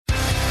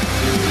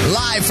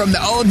Live from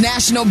the Old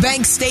National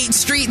Bank State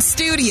Street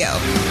studio,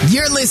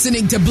 you're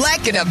listening to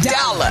Black and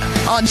Abdallah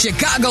on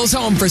Chicago's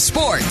home for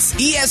sports.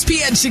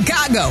 ESPN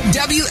Chicago,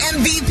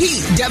 WMVP,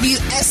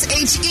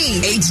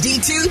 WSHE,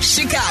 HD2,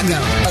 Chicago.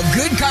 A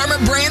Good Karma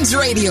Brands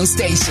radio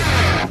station.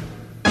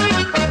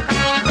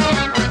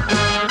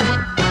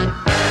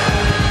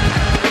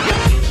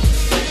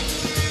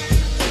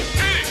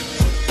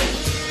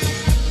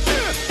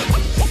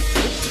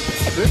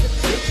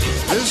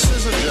 This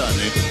is a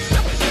journey.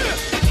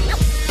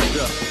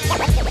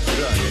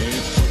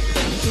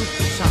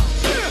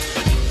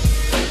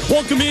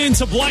 Welcome in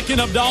to Black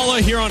and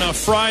Abdallah here on a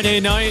Friday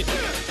night.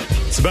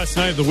 It's the best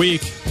night of the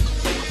week.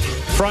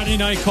 Friday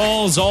night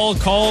calls, all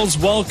calls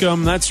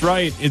welcome. That's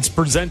right. It's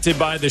presented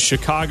by the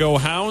Chicago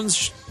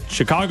Hounds,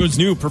 Chicago's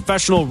new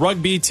professional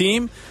rugby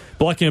team.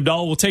 Black and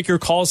Abdallah will take your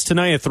calls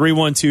tonight at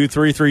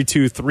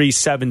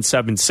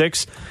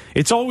 312-332-3776.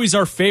 It's always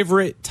our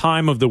favorite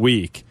time of the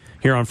week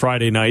here on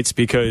Friday nights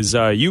because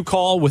you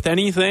call with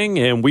anything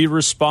and we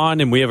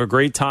respond and we have a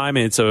great time,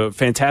 and it's a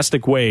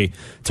fantastic way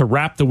to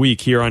wrap the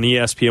week here on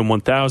ESPN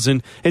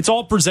 1000. It's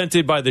all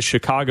presented by the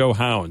Chicago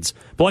Hounds.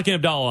 Black and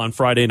Abdallah on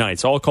Friday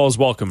nights. All calls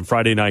welcome,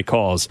 Friday night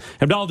calls.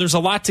 Abdallah, there's a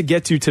lot to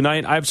get to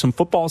tonight. I have some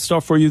football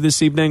stuff for you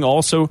this evening.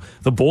 Also,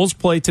 the Bulls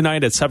play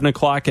tonight at 7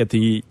 o'clock at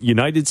the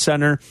United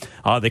Center.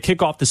 They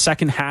kick off the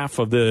second half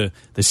of the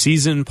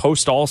season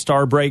post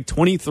All-Star break.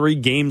 23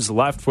 games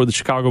left for the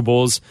Chicago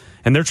Bulls,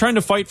 and they're trying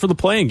to fight for the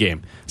playing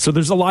game. So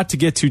there's a lot to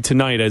get to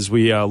tonight as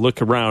we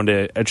look around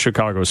at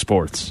Chicago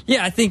sports.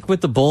 Yeah, I think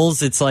with the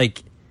Bulls, it's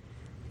like,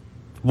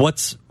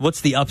 what's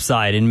the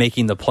upside in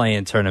making the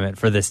play-in tournament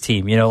for this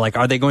team? You know, like,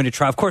 are they going to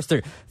try? Of course,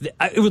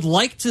 I would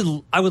like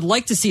to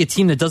see a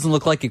team that doesn't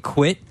look like it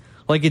quit,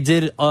 like it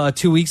did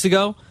 2 weeks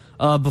ago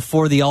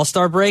before the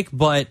All-Star break.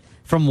 But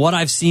from what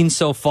I've seen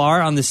so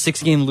far on the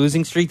 6-game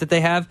losing streak that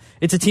they have,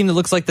 it's a team that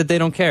looks like that they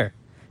don't care.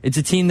 It's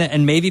a team that,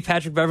 and maybe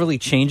Patrick Beverley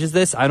changes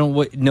this. I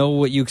don't know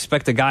what you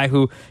expect a guy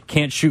who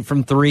can't shoot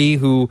from three,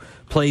 who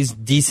plays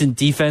decent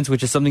defense,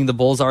 which is something the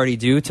Bulls already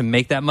do, to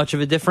make that much of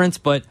a difference.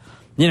 But,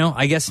 you know,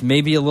 I guess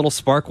maybe a little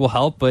spark will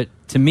help. But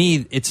to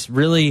me, it's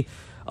really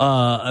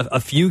a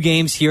few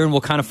games here, and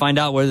we'll kind of find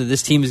out whether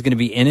this team is going to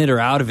be in it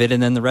or out of it.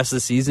 And then the rest of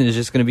the season is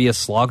just going to be a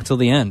slog till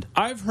the end.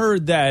 I've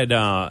heard that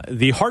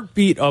the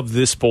heartbeat of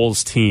this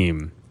Bulls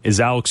team is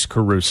Alex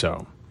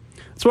Caruso.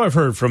 That's what I've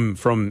heard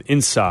from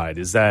inside,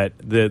 is that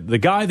the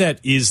guy that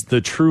is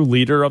the true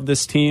leader of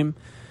this team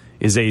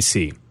is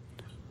AC.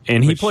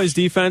 And he plays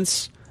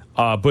defense,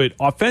 but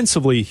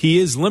offensively, he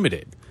is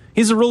limited.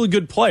 He's a really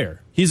good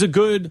player. He's a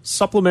good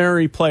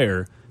supplementary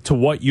player to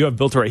what you have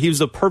built right. He was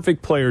the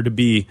perfect player to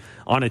be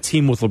on a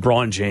team with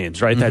LeBron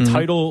James, right? Mm-hmm. That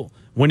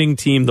title-winning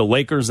team, the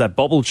Lakers, that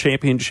bubble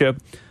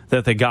championship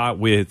that they got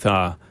with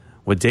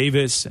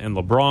Davis and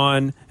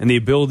LeBron, and the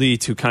ability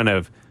to kind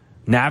of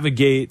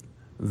navigate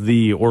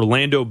the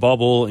Orlando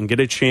bubble and get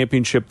a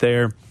championship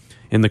there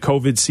in the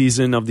COVID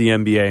season of the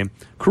NBA.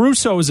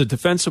 Caruso is a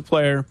defensive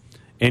player,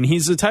 and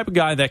he's the type of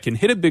guy that can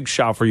hit a big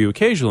shot for you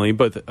occasionally,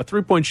 but a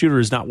three-point shooter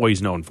is not what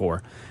he's known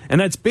for.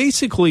 And that's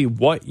basically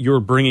what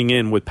you're bringing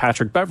in with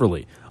Patrick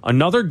Beverley.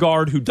 Another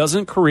guard who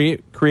doesn't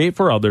create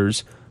for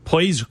others,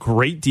 plays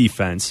great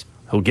defense,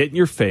 he'll get in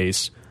your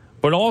face,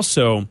 but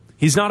also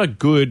he's not a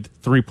good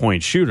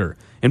three-point shooter.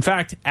 In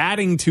fact,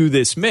 adding to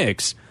this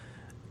mix,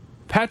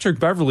 Patrick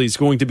Beverley is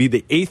going to be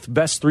the 8th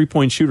best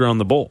three-point shooter on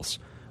the Bulls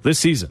this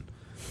season.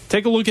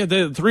 Take a look at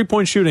the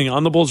three-point shooting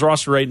on the Bulls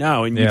roster right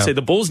now, and you'd say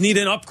the Bulls need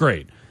an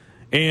upgrade.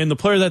 And the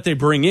player that they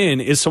bring in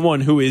is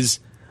someone who is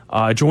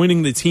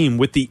joining the team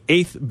with the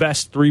 8th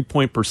best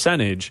three-point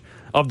percentage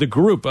of the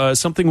group.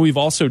 Something we've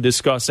also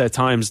discussed at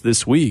times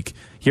this week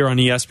here on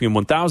ESPN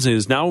 1000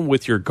 is now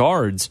with your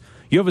guards,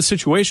 you have a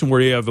situation where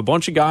you have a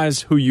bunch of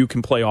guys who you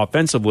can play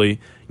offensively,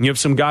 and you have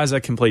some guys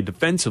that can play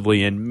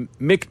defensively, and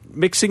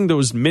mixing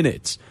those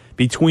minutes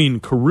between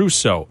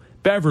Caruso,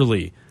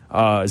 Beverley,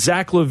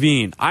 Zach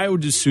LaVine, Ayo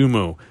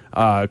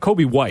Dosunmu,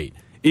 Kobe White.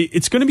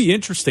 It's going to be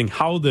interesting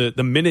how the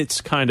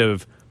minutes kind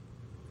of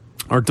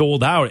are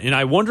doled out, and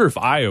I wonder if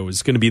Ayo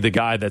is going to be the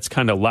guy that's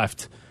kind of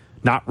left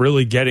not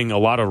really getting a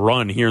lot of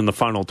run here in the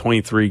final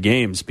 23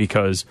 games,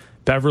 because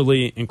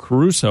Beverley and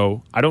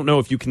Caruso, I don't know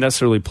if you can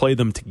necessarily play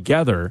them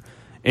together,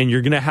 and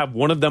you're going to have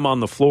one of them on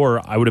the floor,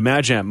 I would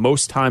imagine, at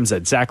most times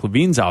that Zach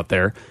LaVine's out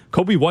there.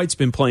 Kobe White's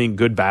been playing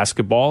good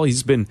basketball.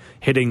 He's been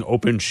hitting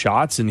open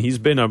shots, and he's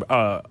been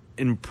an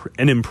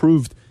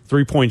improved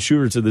three-point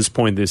shooter to this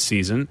point this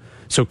season.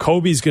 So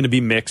Kobe's going to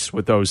be mixed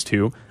with those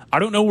two. I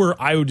don't know where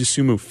Ayo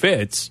Dosunmu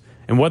fits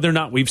and whether or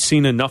not we've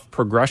seen enough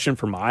progression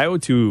from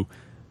Ayo to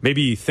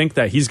maybe think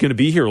that he's going to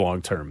be here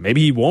long-term.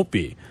 Maybe he won't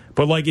be.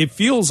 But like, it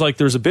feels like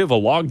there's a bit of a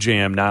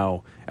logjam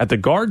now at the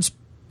guards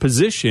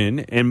position,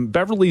 and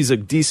Beverly's a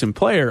decent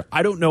player.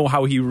 I don't know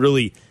how he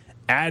really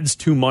adds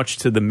too much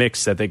to the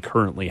mix that they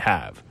currently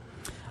have.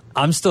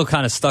 I'm still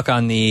kind of stuck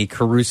on the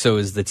Caruso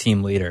as the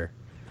team leader.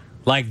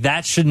 Like,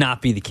 that should not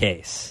be the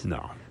case.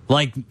 No.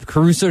 Like,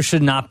 Caruso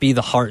should not be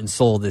the heart and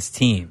soul of this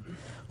team.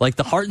 Like,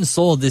 the heart and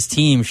soul of this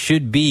team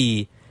should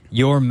be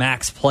your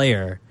max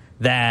player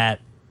that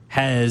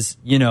has,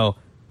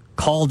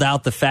 called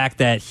out the fact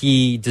that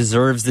he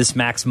deserves this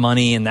max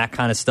money and that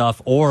kind of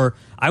stuff. Or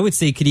I would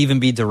say it could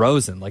even be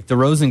DeRozan. Like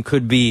DeRozan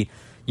could be,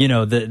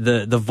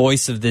 the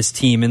voice of this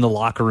team in the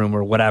locker room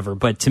or whatever.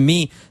 But to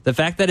me, the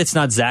fact that it's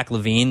not Zach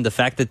LaVine, the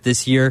fact that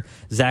this year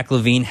Zach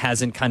LaVine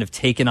hasn't kind of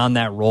taken on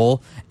that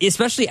role,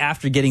 especially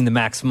after getting the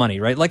max money,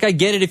 right? Like I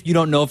get it if you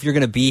don't know if you're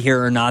going to be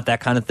here or not,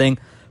 that kind of thing.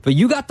 But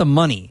you got the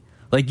money.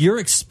 Like you're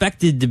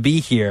expected to be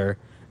here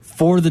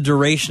for the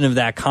duration of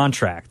that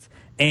contract.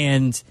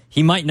 And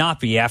he might not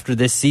be after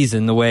this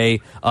season, the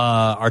way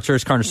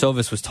Arturas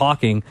Karnisovas was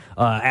talking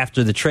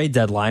after the trade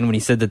deadline when he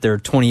said that there are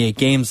 28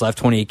 games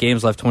left,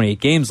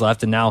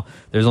 and now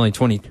there's only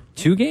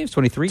 22 games,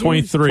 23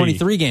 games?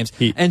 23 games.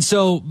 And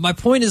so my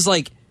point is,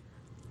 like,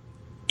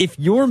 if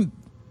you're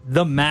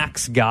the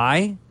max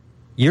guy,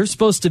 you're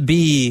supposed to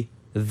be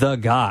the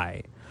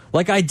guy.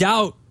 Like, I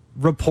doubt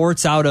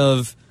reports out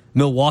of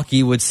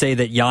Milwaukee would say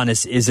that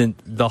Giannis isn't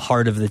the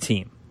heart of the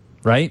team,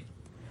 right?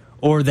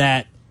 Or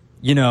that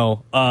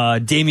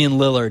Damian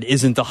Lillard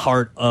isn't the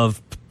heart of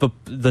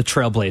the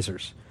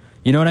Trailblazers.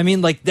 You know what I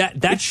mean? Like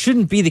that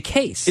shouldn't be the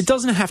case. It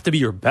doesn't have to be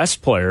your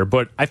best player,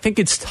 but I think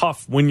it's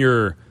tough when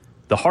you're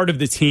the heart of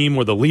the team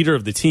or the leader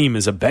of the team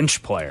is a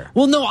bench player.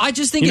 Well, no, I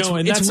just think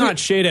and that's not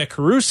shade at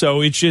Caruso.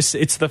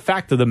 It's the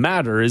fact of the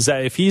matter is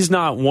that if he's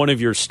not one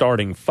of your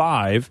starting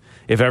five,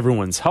 if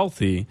everyone's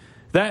healthy,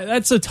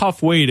 that's a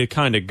tough way to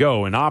kind of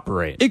go and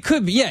operate. It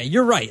could be, yeah,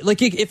 you're right.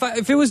 Like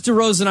if it was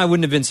DeRozan, I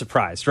wouldn't have been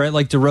surprised, right?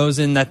 Like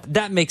DeRozan,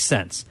 that makes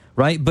sense,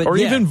 right? But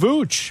even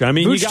Vooch. I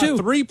mean, Vooch you got too.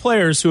 3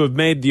 players who have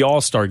made the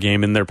All-Star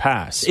game in their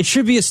past. It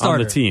should be a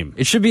starter on the team.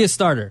 It should be a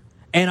starter,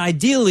 and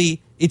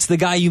ideally, it's the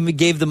guy you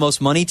gave the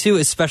most money to,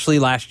 especially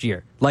last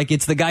year. Like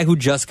it's the guy who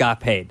just got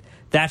paid.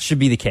 That should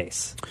be the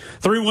case.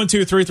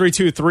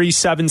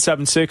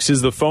 312-332-3776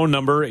 is the phone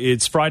number.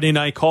 It's Friday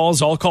Night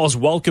Calls. All calls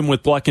welcome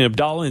with Bleck and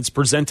Abdallah. It's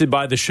presented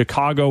by the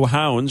Chicago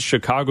Hounds,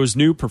 Chicago's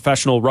new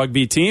professional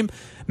rugby team.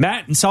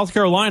 Matt in South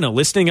Carolina,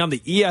 listening on the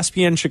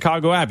ESPN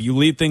Chicago app. You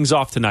lead things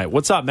off tonight.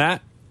 What's up,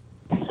 Matt?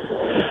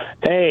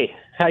 Hey,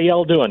 how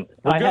y'all doing?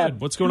 We're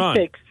good. What's going on?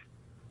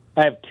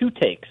 I have 2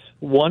 takes.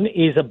 One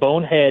is a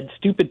bonehead,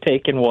 stupid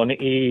take, and one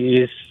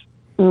is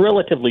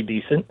relatively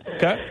decent.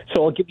 Okay.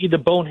 So I'll give you the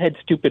bonehead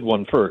stupid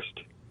one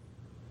first.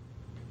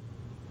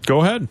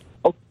 Go ahead.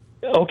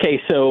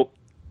 Okay, so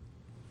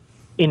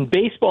in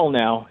baseball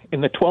now,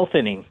 in the 12th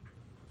inning,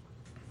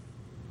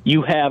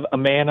 you have a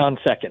man on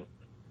second.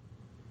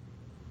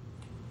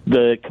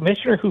 The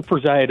commissioner who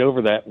presided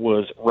over that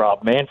was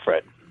Rob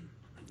Manfred.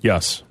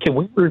 Yes. Can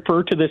we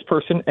refer to this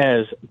person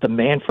as the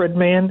Manfred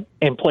Man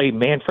and play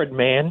Manfred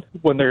Man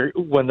when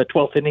the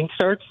 12th inning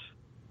starts?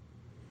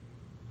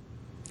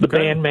 The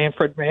band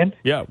Manfred Man?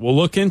 Yeah, we'll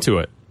look into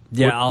it.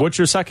 Yeah. What's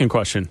your second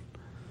question?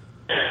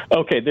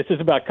 Okay, this is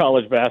about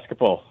college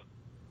basketball.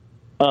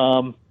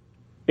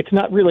 It's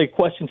not really a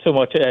question so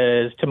much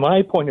as, to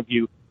my point of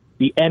view,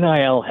 the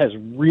NIL has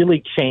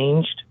really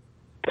changed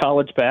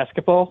college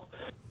basketball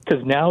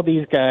because now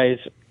these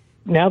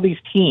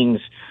teams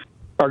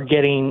are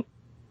getting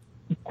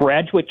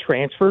graduate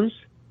transfers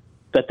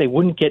that they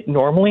wouldn't get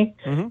normally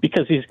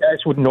because these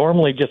guys would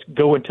normally just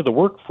go into the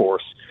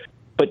workforce.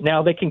 But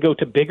now they can go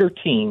to bigger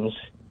teams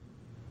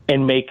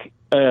and make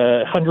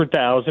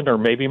 $100,000 or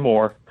maybe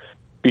more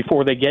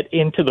before they get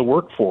into the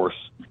workforce.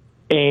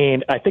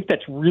 And I think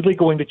that's really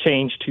going to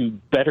change to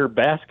better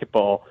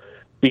basketball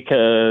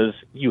because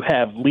you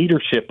have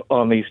leadership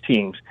on these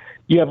teams.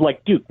 You have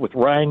like Duke with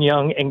Ryan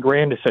Young and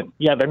Grandison.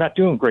 Yeah, they're not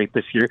doing great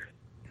this year,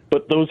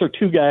 but those are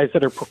 2 guys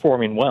that are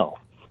performing well.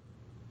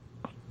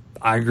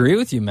 I agree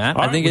with you, Matt.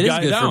 I think it is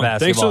good for basketball.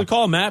 Thanks for the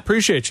call, Matt.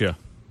 Appreciate you.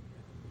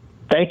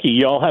 Thank you.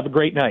 You all have a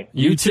great night.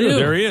 You too.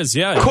 There he is.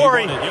 Yeah.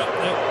 Corey,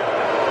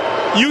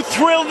 you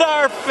thrilled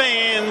our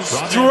fans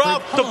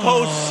throughout the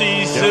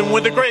postseason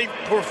with a great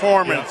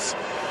performance.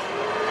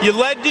 You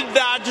led the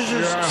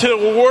Dodgers to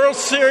a World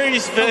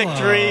Series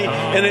victory,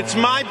 and it's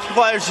my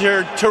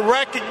pleasure to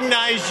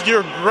recognize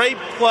your great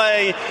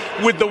play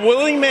with the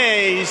Willie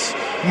Mays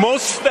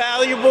Most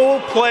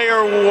Valuable Player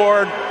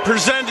Award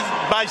presented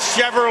by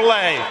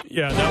Chevrolet.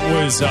 Yeah,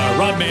 that was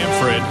Rob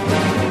Manfred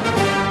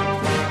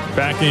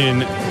back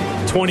in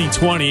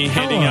 2020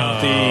 handing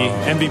out the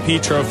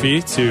MVP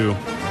trophy to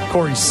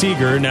Corey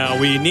Seager. Now,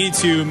 we need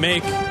to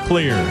make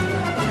clear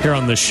here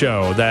on the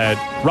show that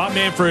Rob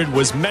Manfred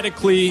was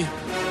medically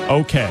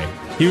okay.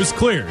 He was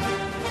cleared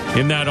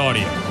in that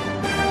audio.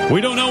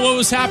 We don't know what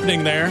was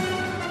happening there.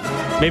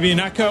 Maybe an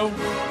echo.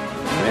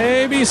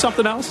 Maybe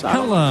something else.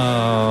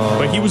 Hello.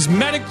 But he was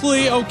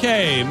medically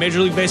okay. Major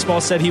League Baseball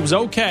said he was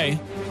okay.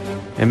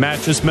 And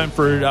Matt just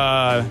mentioned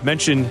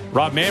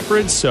Rob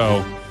Manfred,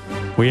 so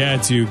we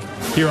had to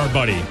hear our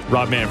buddy,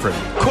 Rob Manfred.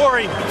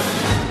 Corey.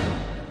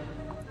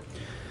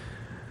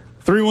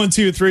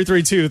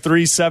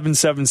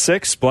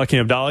 312-332-3776. Bleck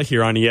and Abdallah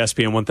here on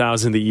ESPN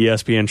 1000, the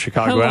ESPN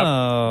Chicago app.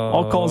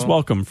 All calls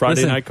welcome.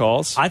 Friday night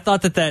calls. I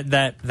thought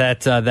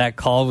that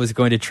call was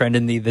going to trend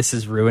in the "This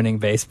is ruining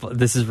baseball.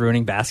 This is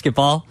ruining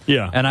basketball."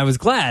 Yeah, and I was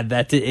glad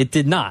that it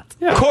did not.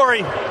 Yeah.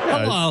 Corey.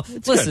 Hello.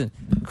 Listen,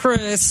 good.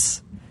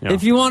 Chris. Yeah.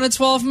 If you want a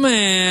 12th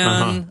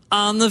man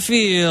on the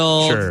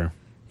field, Sure.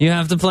 you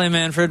have to play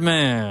Manfred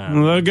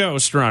Mann. The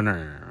Ghost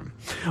Runner.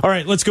 All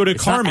right, let's go to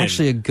It's Carmen. not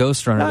actually a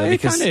ghost runner, though, it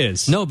because kinda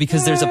is. No,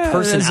 because there's a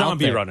person a out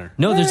zombie there. runner.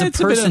 No, there's a It's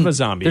a bit person. of a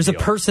zombie There's deal. a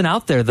person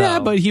out there, though. Yeah,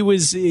 but he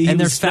and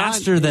they're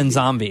faster than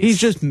zombies. He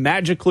just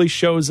magically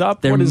shows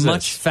up. They're What is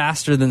much this?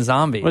 faster than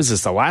zombies. What is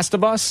this, The Last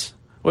of Us?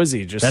 What is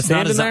he, just That's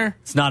not standing a there?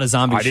 It's not a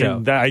zombie I show.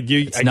 didn't. I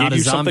gave not a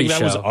you zombie something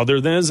that was show. other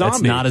than a zombie.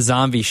 It's not a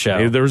zombie show.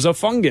 Maybe there's a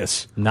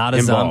fungus. Not a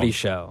involved. zombie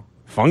show.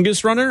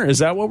 Fungus Runner? Is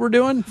that what we're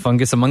doing?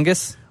 Fungus Among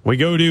Us? We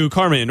go to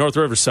Carmen in North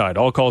Riverside.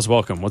 All calls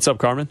welcome. What's up,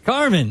 Carmen?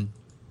 Carmen.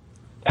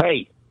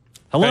 Hey,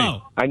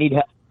 Hello. I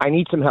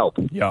need some help.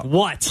 Yeah.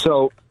 What?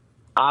 So,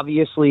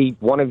 obviously,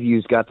 one of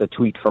you's got the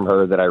tweet from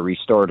her that I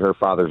restored her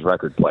father's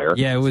record player.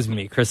 Yeah, it was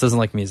me. Chris doesn't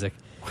like music.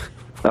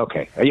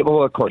 Okay.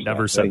 Well, of course,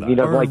 Never not. said that. He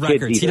doesn't Or like kids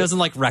records. He either. doesn't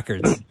like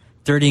records.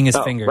 Dirtying his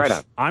fingers. Right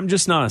on. I'm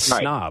just not a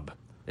Right. snob.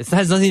 It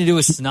has nothing to do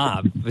with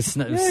snob. With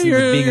being a snob.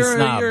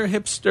 You're a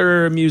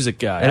hipster music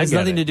guy. It has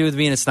nothing to do with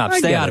being a snob. I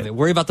Stay get out of it. it.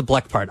 Worry about the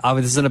black part. Oh,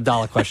 this is an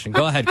Abdallah question.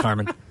 Go ahead,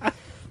 Carmen.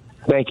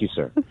 Thank you,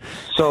 sir.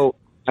 So,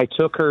 I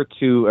took her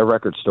to a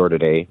record store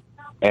today,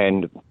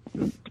 and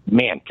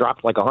man,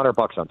 dropped like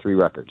 $100 on 3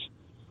 records.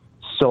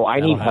 So I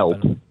need help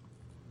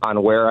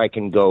on where I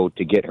can go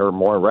to get her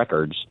more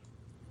records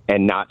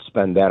and not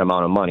spend that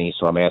amount of money.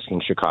 So I'm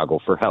asking Chicago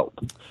for help.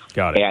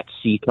 Got it. At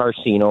C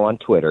Carcino on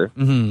Twitter.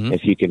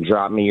 If you can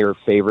drop me your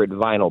favorite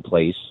vinyl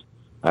place,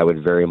 I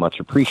would very much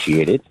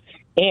appreciate it.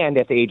 And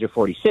at the age of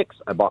 46,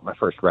 I bought my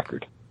first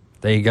record.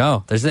 There you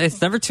go. It's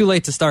never too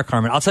late to start,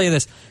 Carmen. I'll tell you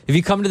this. If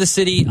you come to the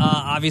city,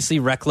 obviously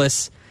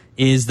Reckless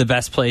is the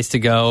best place to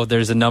go.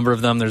 There's a number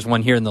of them. There's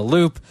one here in the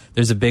Loop.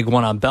 There's a big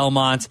one on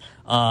Belmont.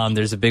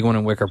 There's a big one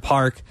in Wicker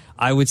Park.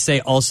 I would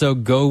say also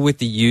go with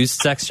the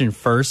used section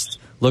first.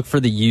 Look for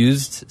the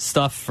used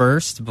stuff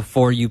first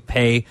before you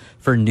pay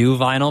for new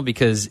vinyl,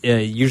 because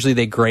usually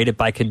they grade it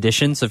by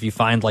condition. So if you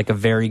find like a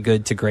very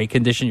good to great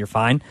condition, you're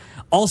fine.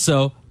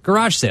 Also,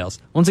 garage sales.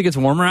 Once it gets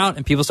warmer out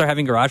and people start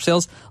having garage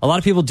sales, a lot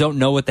of people don't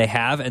know what they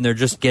have, and they're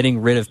just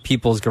getting rid of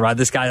people's garage.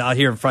 This guy out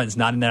here in front is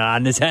nodding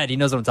on his head. He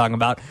knows what I'm talking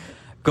about.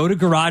 Go to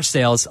garage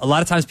sales. A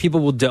lot of times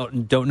people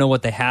don't know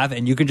what they have,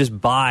 and you can just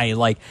buy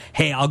like,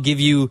 hey, I'll give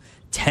you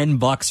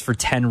 $10 for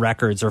 10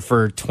 records or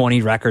for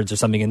 20 records or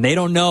something, and they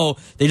don't know.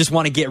 They just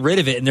want to get rid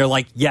of it, and they're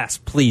like, yes,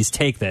 please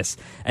take this.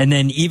 And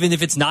then even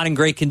if it's not in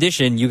great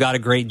condition, you got a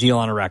great deal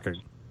on a record.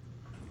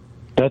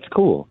 That's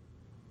cool.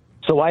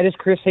 So why does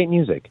Chris hate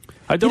music?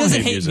 I don't He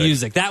doesn't hate hate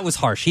music. That was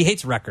harsh. He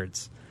hates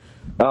records.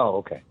 Oh,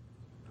 okay.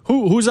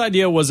 Whose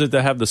idea was it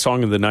to have the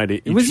song of the night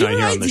each It was night your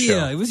here on the idea.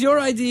 show? It was your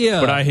idea.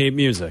 But I hate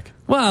music.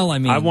 Well, I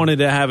mean, I wanted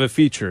to have a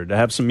feature, to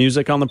have some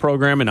music on the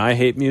program, and I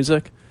hate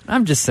music.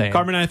 I'm just saying.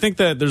 Carmen, I think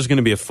that there's going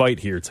to be a fight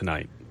here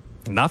tonight.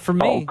 Not for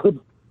me. Oh, good.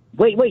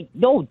 Wait.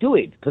 No, do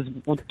it, because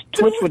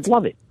Twitch would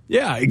love it.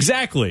 Yeah,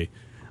 exactly.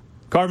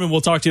 Carmen,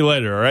 we'll talk to you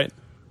later, all right?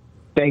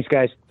 Thanks,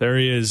 guys. There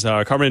he is,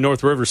 Carmen in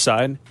North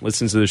Riverside.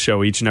 Listens to the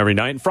show each and every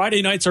night. And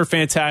Friday nights are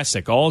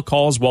fantastic. All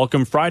calls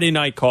welcome. Friday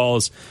night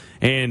calls.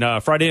 And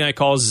Friday Night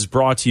Calls is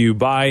brought to you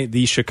by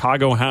the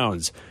Chicago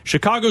Hounds,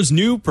 Chicago's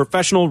new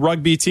professional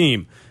rugby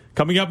team.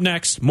 Coming up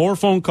next, more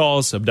phone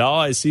calls. Abdallah,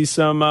 I see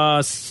some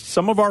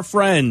of our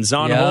friends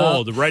on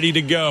hold, ready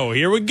to go.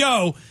 Here we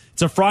go.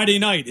 It's a Friday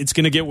night. It's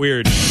going to get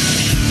weird.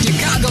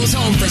 Chicago's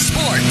home for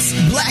sports.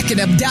 Black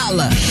and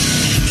Abdallah.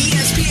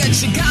 ESPN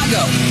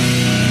Chicago.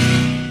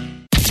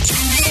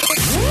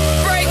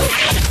 Break.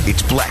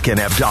 It's Black and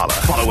Abdallah.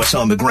 Follow us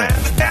on the gram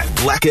at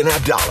Black and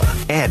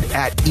Abdallah and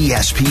at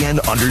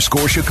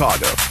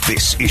ESPN_Chicago.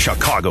 This is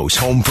Chicago's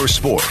home for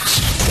sports.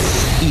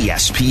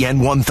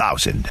 ESPN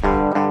 1000.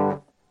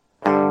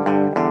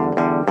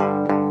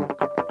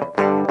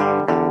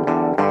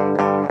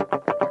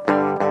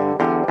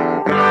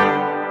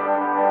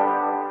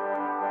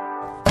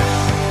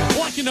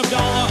 Black and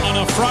Abdallah on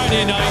a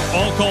Friday night.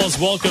 All calls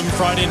welcome.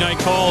 Friday Night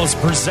Calls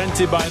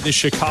presented by the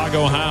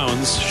Chicago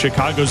Hounds,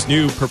 Chicago's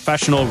new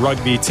professional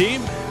rugby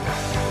team.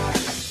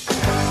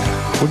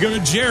 We go to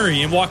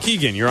Jerry in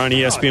Waukegan. You're on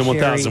ESPN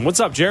 1000. What's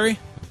up, Jerry?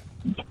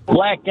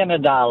 Black and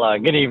Abdallah.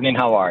 Good evening.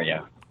 How are you?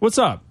 What's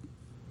up?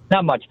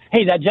 Not much.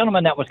 Hey, that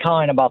gentleman that was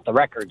calling about the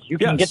records, you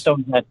can Yes. get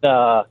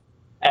those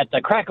at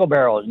the Crackle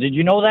Barrels. Did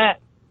you know that?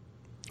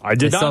 I They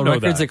did sell not know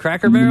records that. at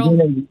Cracker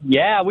Barrel?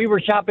 Yeah, we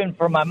were shopping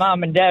for my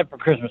mom and dad for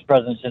Christmas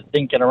presents, just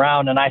thinking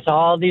around, and I saw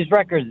all these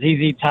records: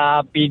 ZZ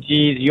Top, Bee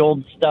Gees, the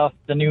old stuff,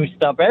 the new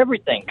stuff,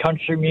 everything,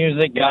 country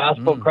music,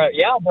 gospel.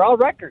 Yeah, they're all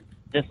records.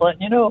 Just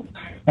letting you know.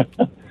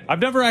 I've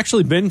never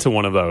actually been to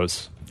one of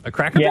those. A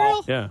Cracker Yeah.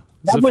 Barrel? Yeah. Is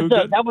That the was food the,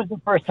 good? that was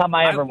the first time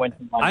I ever went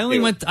to one. I only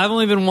too. went. I've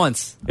only been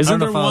once. Isn't I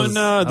there don't know if I one? was-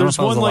 I don't know There's if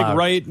I was one like allowed.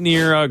 right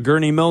near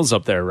Gurney Mills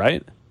up there,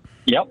 right?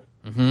 Yep.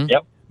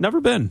 Yep. Never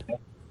been.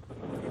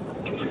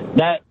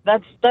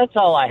 That's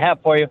all I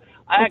have for you.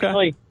 I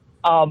Okay.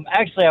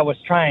 actually I was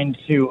trying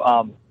to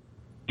I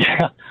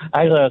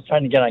was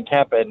trying to get on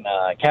Cap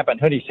and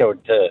Hoodie show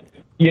to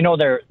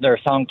their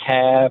song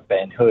Cap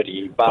and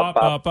Hoodie. Bop,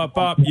 bop, bop,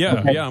 bop.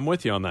 Yeah, I'm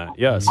with you on that.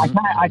 Yes.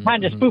 I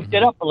kind of spoofed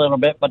it up a little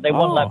bit, but they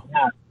wouldn't let me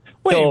on.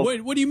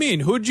 Wait, what do you mean?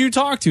 Who'd you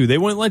talk to? They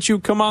wouldn't let you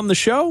come on the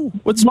show?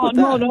 What's with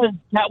that? No.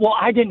 Well,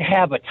 I didn't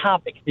have a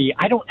topic. See,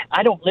 I don't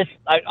listen.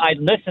 I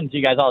listen to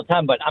you guys all the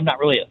time, but I'm not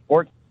really a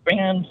sports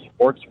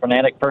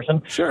fanatic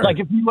person. Sure. Like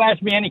if you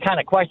asked me any kind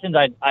of questions,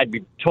 I'd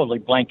be totally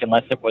blank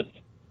unless it was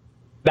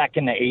back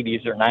in the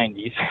 80s or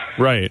 90s.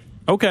 Right.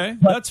 Okay,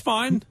 that's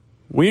fine.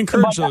 We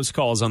encourage those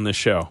calls on this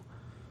show.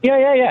 Yeah.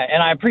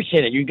 And I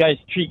appreciate it. You guys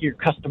treat your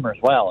customers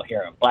well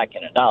here at Black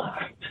and a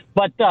Dollar.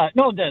 But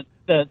no, the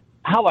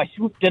how I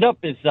swooped it up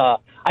is I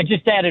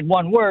just added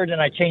one word and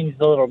I changed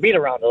the little beat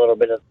around a little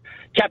bit. Of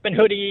Cap and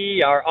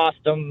Hoodie are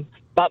awesome.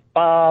 Bump,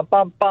 bump,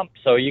 bump, bump.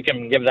 So you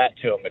can give that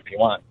to them if you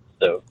want.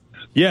 So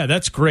yeah,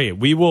 that's great.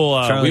 We will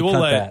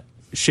let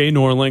Shay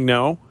Norling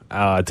know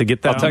to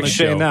get that. I'll text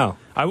Shay now.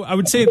 I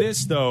would say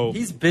this though.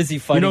 He's busy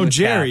fighting. With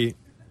Jerry,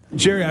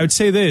 I would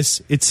say this.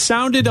 It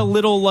sounded a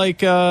little like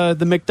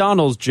the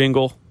McDonald's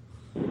jingle.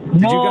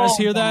 Did you guys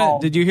hear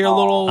that? Did you hear a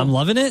little? I'm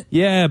loving it.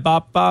 Yeah,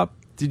 bop bop.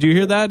 Did you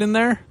hear that in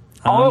there?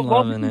 I'm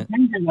loving it.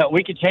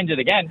 We could change it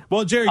again.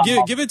 Well, Jerry,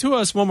 give it to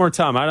us one more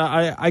time.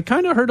 I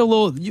kind of heard a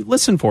little.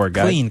 Listen for it,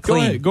 guys.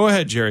 Clean. Go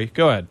ahead, Jerry.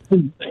 Go ahead.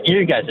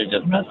 You guys are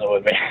just messing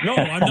with me. No,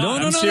 I'm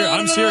not.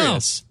 I'm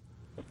serious.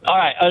 All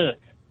right.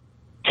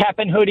 Cap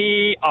and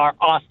Hoodie are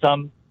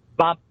awesome.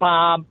 Bump,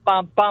 bump,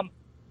 bump, bump.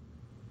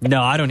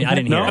 No, I didn't hear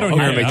it. I don't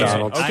hear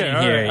McDonald's. Okay, I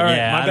didn't hear it. all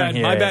right.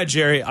 Yeah, my bad,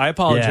 Jerry. I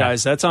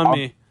apologize. Yeah. That's on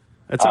me.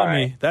 That's on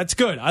me. That's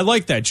good. I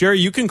like that. Jerry,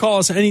 you can call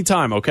us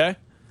anytime, okay?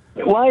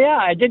 Well, yeah,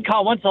 I did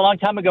call once a long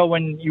time ago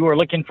when you were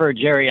looking for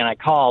Jerry, and I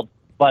called,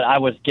 but I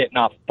was getting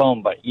off the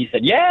phone. But you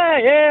said,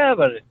 yeah,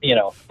 but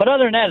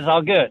other than that, it's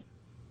all good.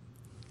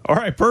 All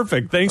right,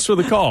 perfect. Thanks for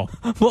the call.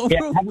 What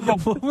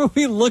were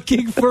we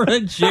looking for a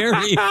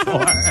Jerry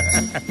for?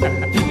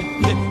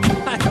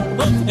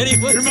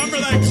 Remember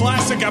that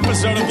classic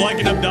episode of Black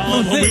and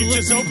Abdallah when we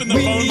just opened the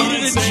phone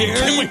line saying,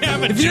 can we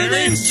have a if Jerry? Your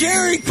name's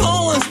Jerry,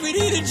 call us. We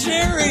need a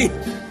Jerry.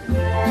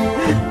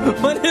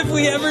 What if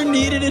we ever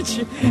needed a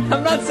Jerry?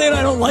 I'm not saying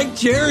I don't like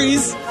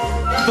Jerry's.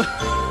 But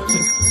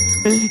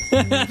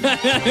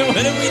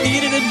what if we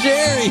needed a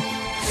Jerry?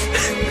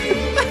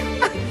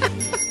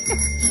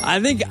 I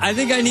think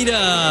I need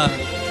a...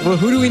 Well,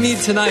 who do we need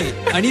tonight?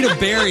 I need a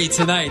Barry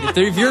tonight.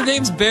 If your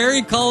name's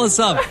Barry, call us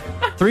up.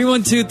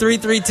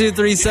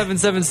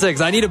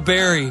 312-332-3776. I need a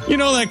Barry. You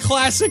know that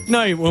classic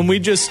night when we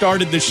just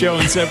started the show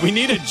and said, we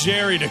need a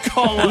Jerry to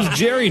call us. It was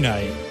Jerry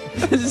night.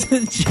 Is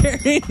it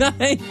Jerry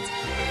night?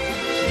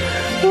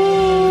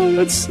 Oh,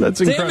 that's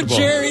incredible. Damn it,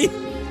 Jerry.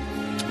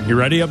 You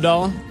ready,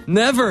 Abdallah?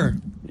 Never.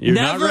 You're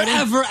never, not ready?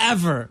 ever.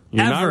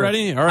 You're not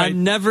ready? All right.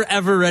 I'm never,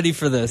 ever ready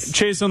for this.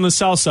 Chase on the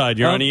south side.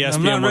 You're on ESPN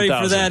 1000. I'm not ready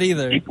for that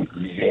either.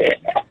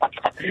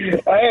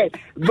 Hey,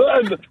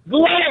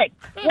 Black!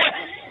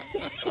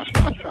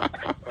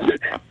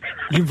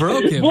 You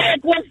broke him.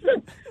 Black, what's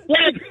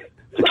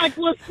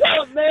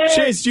up, man?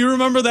 Chase, do you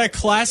remember that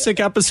classic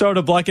episode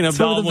of Black and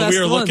Abdallah when we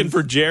were looking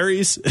for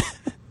Jerry's?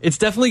 It's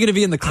definitely going to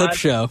be in the clip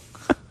show.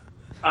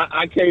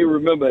 I can't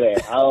remember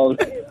that.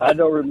 I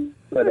don't remember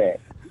that.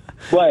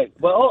 But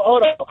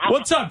hold on.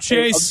 What's up,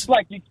 Chase?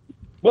 Black, you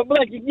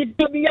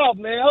took me off,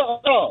 man.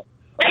 Oh,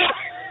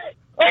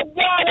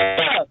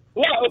 God!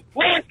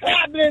 What's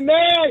happening,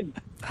 man?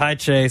 Hi,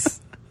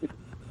 Chase.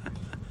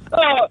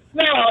 Oh,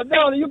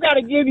 no, you got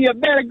to give me a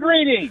better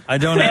greeting. I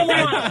don't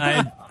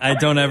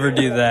ever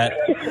do that.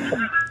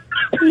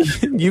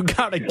 You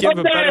got to give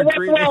a better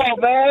greeting. What's wrong,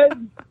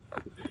 man?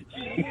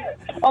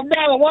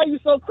 Why are you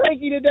so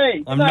cranky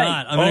today? I'm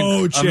not. I'm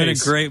in a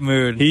great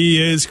mood.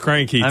 He is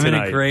cranky tonight. I'm in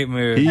a great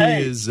mood.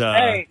 He's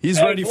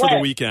ready Black, for the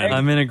weekend.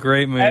 I'm in a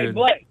great mood. Hey,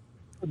 Black,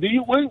 do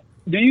you think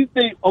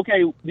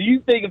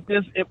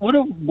if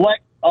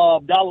Black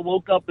Dollar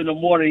woke up in the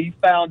morning, he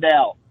found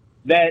out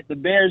that the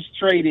Bears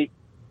traded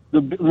the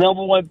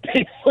number one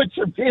pick for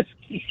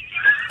Trubisky?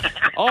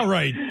 All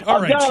right,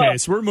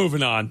 Chase. We're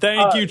moving on.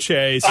 Thank you,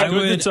 Chase.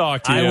 Good to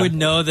talk to you. I would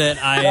know that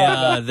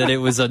that it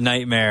was a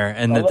nightmare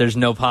and that there's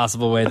no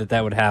possible way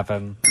that would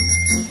happen.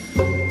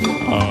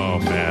 Oh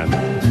man,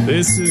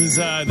 this is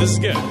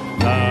good.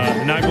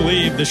 And I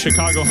believe the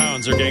Chicago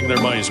Hounds are getting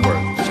their money's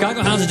worth.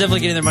 Chicago Hounds are definitely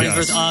getting their money's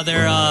worth.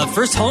 Their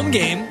first home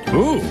game.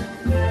 Ooh,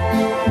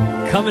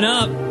 coming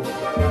up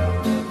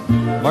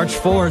March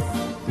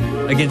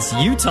 4th against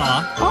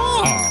Utah. Oh.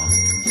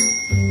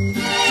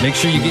 Make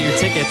sure you get your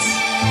tickets.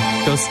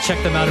 Go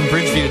check them out in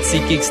Bridgeview at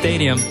SeatGeek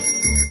Stadium.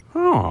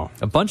 Oh.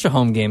 A bunch of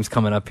home games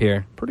coming up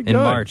here Pretty in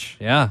good. March.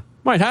 Yeah.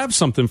 Might have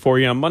something for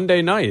you on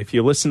Monday night if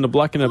you listen to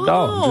Black and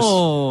Abdallah.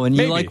 Oh, and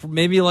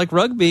maybe you like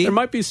rugby. There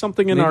might be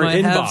something in our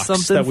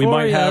inbox that we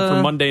might have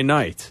for Monday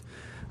night.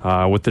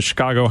 With the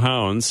Chicago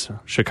Hounds,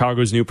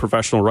 Chicago's new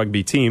professional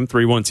rugby team,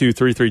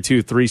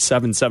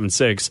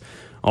 312-332-3776.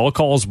 All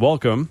calls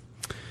welcome.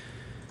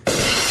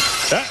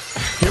 Here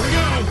we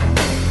go.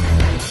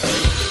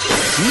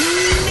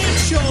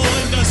 Mitchell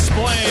in Des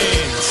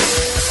Plaines.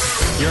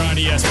 You're on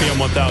ESPN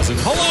 1000.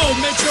 Hello,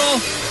 Mitchell.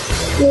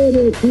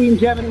 Good, Team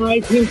Kevin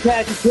Wright, Team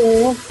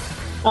Sagittarius.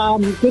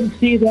 Good to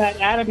see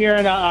that, Adam, you're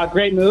in a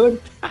great mood.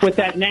 with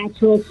that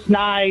natural,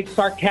 snide,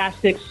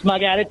 sarcastic,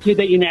 smug attitude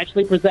that you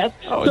naturally possess.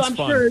 Oh, so it's I'm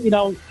fun.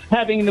 sure,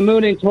 having the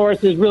moon in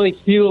Taurus is really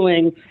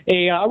fueling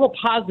a real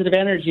positive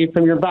energy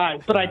from your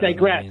vibe. But I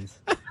digress.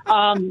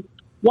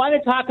 Want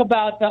to talk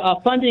about the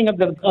funding of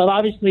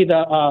obviously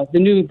the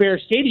new Bear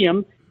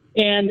Stadium,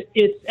 and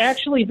it's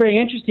actually very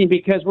interesting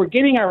because we're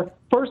getting our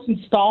first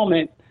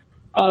installment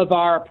of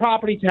our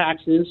property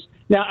taxes.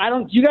 Now,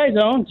 do you guys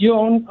own? Do you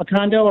own a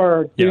condo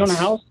or do you own a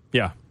house?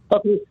 Yeah.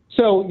 Okay,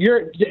 so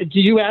do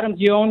you, Adam?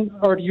 Do you own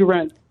or do you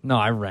rent? No,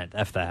 I rent.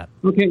 F that.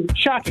 Okay,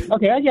 shocking.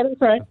 Okay, I get it.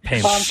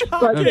 That's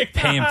all right.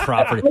 Paying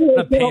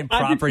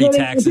property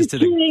taxes to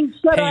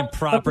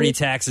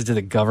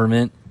the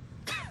government.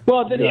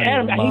 Well,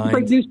 Adam, I hate to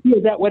break news to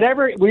you that when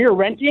you're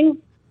renting,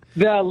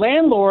 the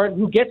landlord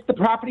who gets the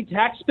property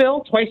tax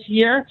bill twice a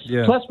year,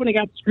 plus when he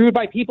got screwed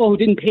by people who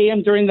didn't pay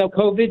him during the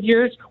COVID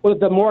years with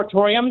the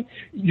moratorium,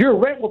 your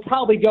rent will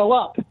probably go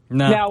up.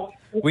 No, now,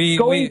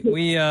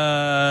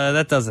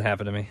 that doesn't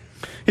happen to me.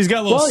 He's got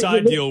a little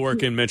side deal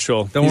working,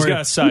 Mitchell. He's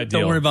got a side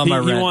deal. Don't worry about my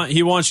rent.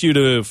 He wants you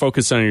to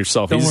focus on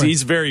yourself.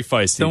 He's very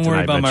feisty. Don't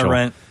worry about Mitchell. my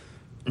rent.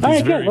 All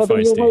right, good. Well,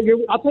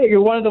 I'll tell you,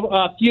 you're one of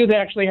the few that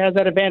actually has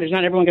that advantage.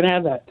 Not everyone can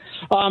have that.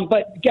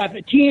 But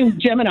Team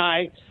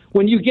Gemini,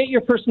 when you get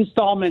your first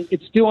installment,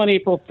 it's due on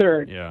April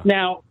 3rd. Yeah.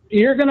 Now,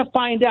 you're going to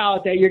find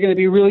out that you're going to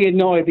be really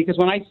annoyed because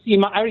when I see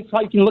I already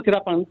saw, you can look it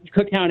up on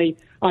Cook County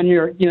on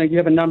your, you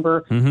have a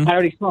number. Mm-hmm. I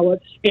already saw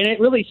it, and it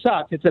really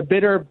sucks. It's a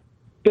bitter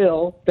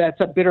bill. That's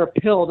a bitter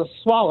pill to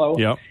swallow.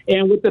 Yep.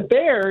 And with the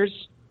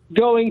Bears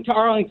going to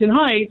Arlington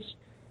Heights,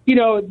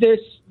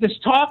 this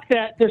talk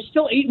that there's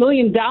still $8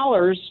 million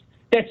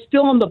that's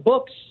still on the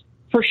books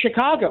for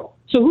Chicago.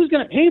 So who's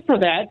going to pay for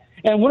that?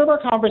 And one of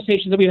our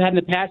conversations that we've had in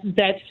the past is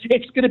that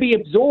it's going to be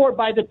absorbed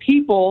by the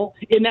people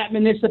in that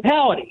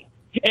municipality.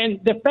 And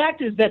the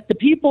fact is that the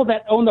people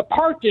that own the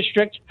park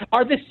district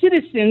are the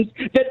citizens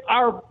that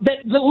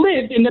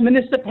live in the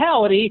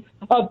municipality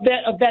of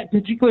that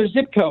particular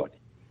zip code.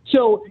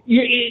 So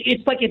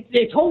it's like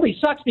it totally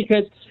sucks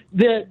because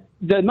the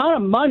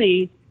amount of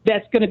money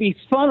that's going to be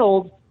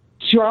funneled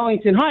to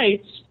Arlington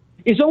Heights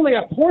is only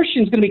a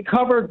portion is going to be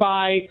covered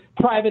by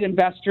private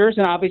investors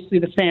and obviously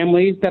the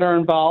families that are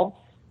involved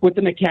with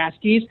the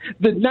McCaskies.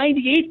 The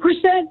 98%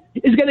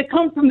 is going to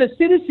come from the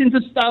citizens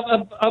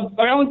of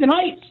Arlington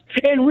Heights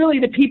and really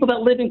the people that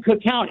live in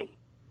Cook County.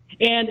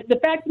 And the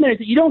fact of the matter is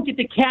that you don't get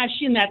to cash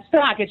in that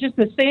stock. It's just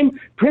the same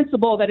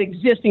principle that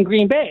exists in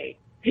Green Bay.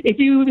 If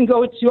you even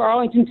go to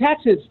Arlington,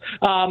 Texas,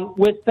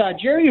 with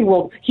Jerry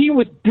World, he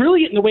was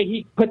brilliant in the way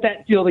he put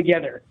that deal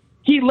together.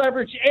 He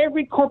leveraged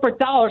every corporate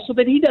dollar so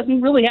that he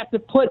doesn't really have to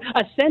put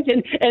a cent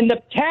in, and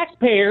the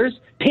taxpayers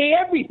pay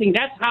everything.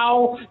 That's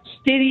how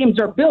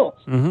stadiums are built.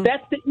 Mm-hmm.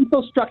 That's the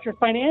infrastructure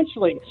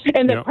financially.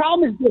 And the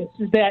problem is this,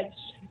 is that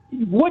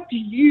what do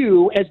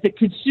you, as the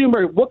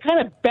consumer, what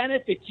kind of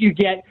benefits you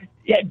get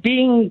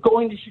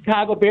going to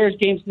Chicago Bears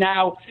games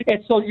now?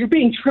 And so you're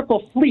being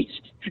triple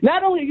fleeced.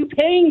 Not only are you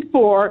paying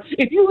for,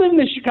 if you live in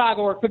the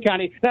Chicago or Cook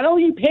County, not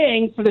only are you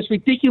paying for this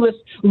ridiculous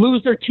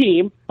loser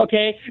team,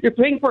 okay, you're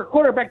paying for a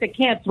quarterback that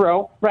can't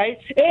throw, right?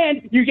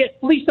 And you get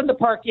fleeced on the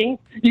parking.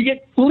 You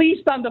get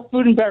fleeced on the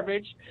food and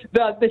beverage.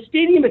 The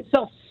stadium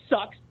itself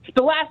sucks.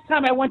 The last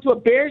time I went to a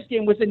Bears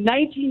game was in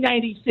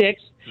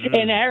 1996,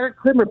 and Eric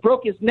Klimmer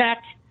broke his neck.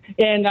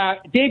 And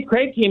Dave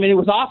Craig came in. It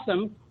was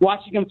awesome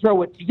watching him throw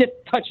with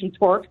zip, touch, and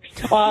torque.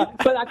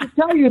 But I can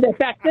tell you that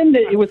back then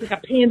it was like a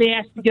pain in the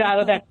ass to get out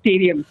of that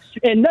stadium.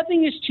 And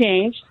nothing has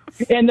changed.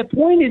 And the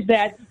point is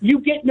that you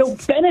get no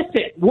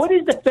benefit. What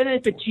is the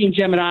benefit, Team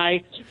Gemini,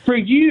 for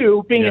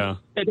you being a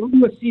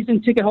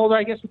season ticket holder,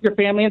 I guess, with your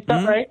family and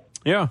stuff, right?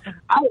 Yeah.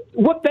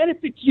 What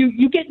benefit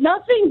you get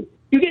nothing.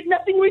 You get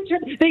nothing in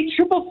return. They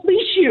triple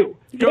fleece you.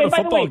 Go to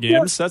football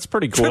games. That's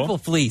pretty cool. Triple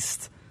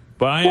fleeced.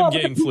 But I am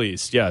getting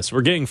fleeced. Yes,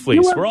 we're getting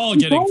fleeced. We're all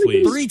getting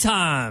fleeced. 3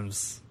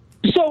 times.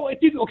 So,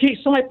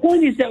 so my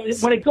point is that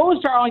when it goes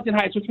to Arlington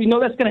Heights, which we know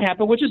that's going to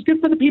happen, which is good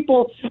for the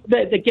people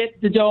that get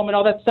the dome and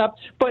all that stuff,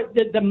 but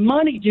the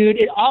money, dude,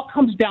 it all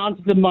comes down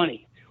to the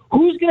money.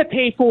 Who's going to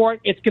pay for it?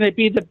 It's going to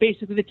be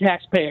basically the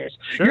taxpayers.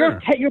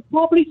 Sure. Your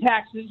property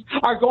taxes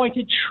are going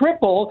to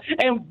triple,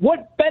 and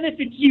what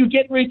benefit do you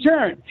get in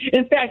return?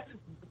 In fact,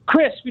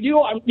 Chris, when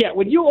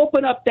you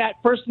open up that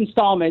first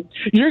installment,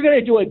 you're going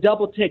to do a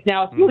double tick.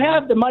 Now, if you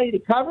have the money to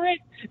cover it,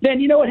 then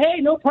you know what?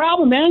 Hey, no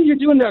problem, man. You're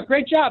doing a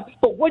great job.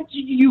 But what do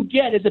you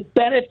get as a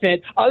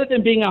benefit other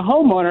than being a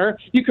homeowner?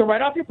 You can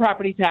write off your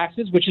property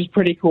taxes, which is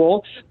pretty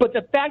cool. But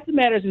the fact of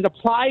the matter is, it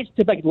applies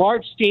to like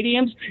large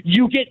stadiums.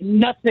 You get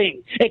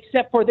nothing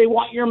except for they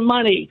want your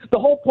money. The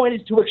whole point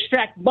is to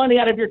extract money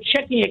out of your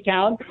checking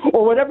account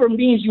or whatever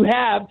means you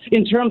have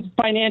in terms of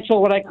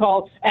financial, what I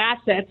call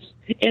assets.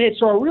 And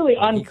it's a really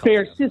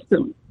unfair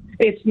system.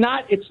 It's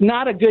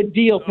not a good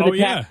deal for the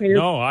taxpayers.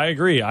 No, I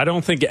agree. I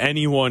don't think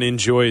anyone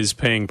enjoys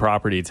paying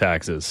property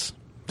taxes.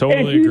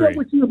 Totally agree.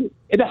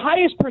 The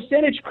highest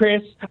percentage,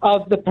 Chris,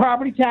 of the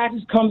property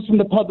taxes comes from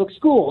the public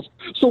schools.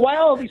 So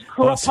while all these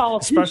corrupt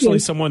politicians... Especially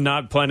someone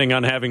not planning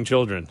on having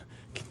children.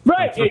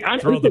 Right. I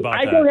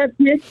don't have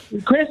kids.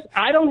 Chris,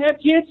 I don't have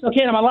kids. Okay,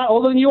 and I'm a lot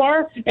older than you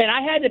are. And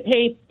I had to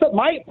pay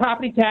my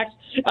property tax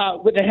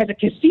that has a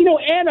casino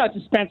and a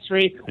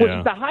dispensary, which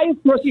is the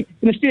highest mercy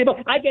in the state of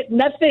Illinois. I get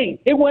nothing.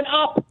 It went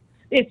up.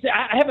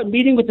 I have a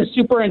meeting with the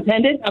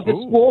superintendent of the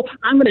school.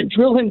 I'm going to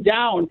drill him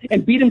down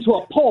and beat him to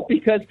a pulp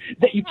because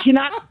that you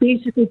cannot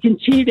basically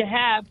continue to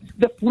have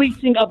the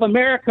fleecing of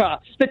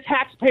America. The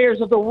taxpayers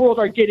of the world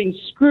are getting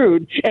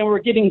screwed, and we're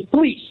getting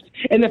fleeced.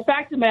 And the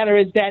fact of the matter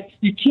is that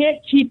you can't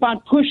keep on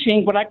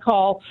pushing what I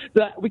call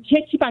we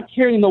can't keep on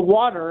carrying the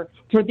water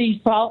for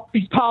these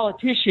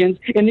politicians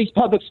in these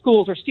public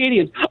schools or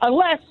stadiums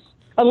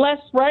unless,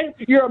 right,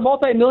 you're a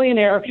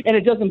multimillionaire and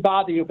it doesn't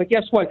bother you. But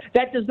guess what?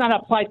 That does not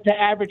apply to the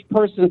average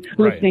person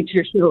listening to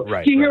your show.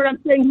 Right, Do you hear what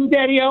I'm saying,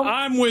 Daddy-O?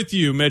 I'm with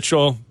you,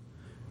 Mitchell.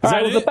 All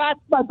right, well, that's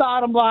my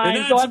bottom line.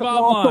 And that's the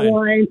bottom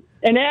line.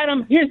 And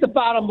Adam, here's the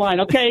bottom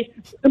line, okay?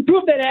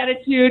 Improve that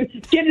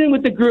attitude, get in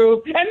with the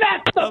groove, and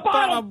that's the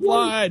bottom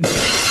line.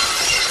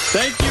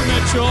 Thank you,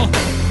 Mitchell.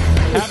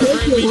 Have a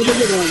great weekend.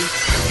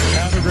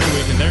 Have a great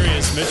weekend. There he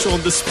is, Mitchell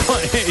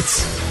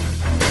Displays.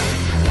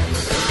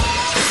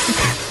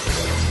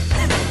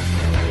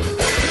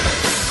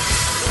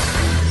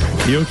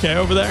 You okay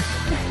over there?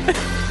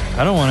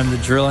 I don't want him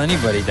to drill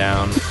anybody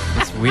down.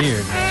 It's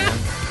weird, man.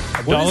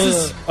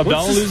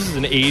 Abdallah loses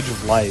an age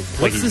of life.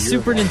 What's the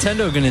Super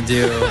Nintendo going to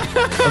do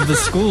of the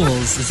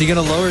schools? Is he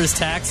going to lower his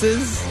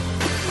taxes?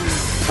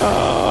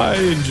 Oh, I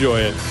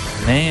enjoy it.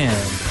 Man.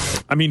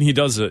 I mean, he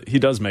does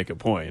make a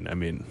point. I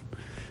mean,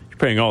 you're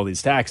paying all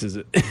these taxes.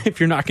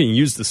 If you're not going to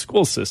use the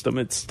school system,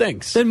 it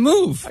stinks. Then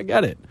move. I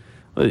get it.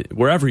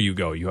 Wherever you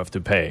go, you have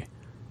to pay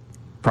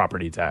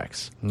property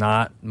tax.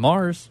 Not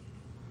Mars.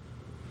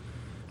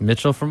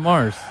 Mitchell from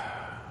Mars.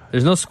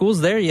 There's no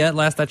schools there yet,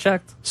 last I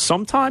checked.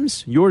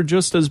 Sometimes you're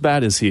just as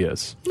bad as he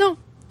is. No.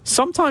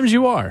 Sometimes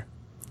you are.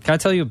 Can I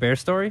tell you a bear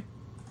story?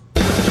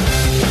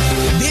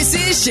 This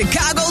is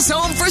Chicago's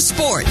home for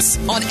sports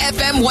on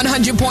FM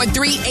 100.3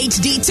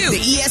 HD2, the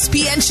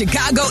ESPN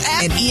Chicago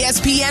app, and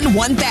ESPN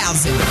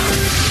 1000.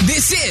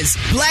 This is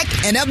Black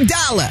and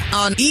Abdallah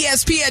on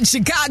ESPN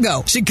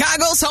Chicago,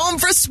 Chicago's home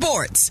for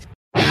sports.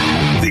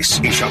 This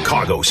is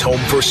Chicago's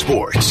home for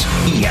sports,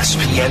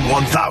 ESPN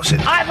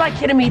 1000. I'd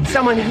like you to meet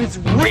someone who's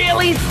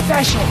really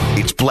special.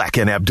 It's Black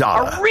and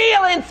Abdallah. A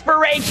real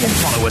inspiration.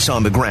 Follow us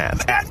on the gram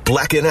at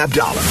Black and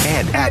Abdallah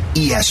and at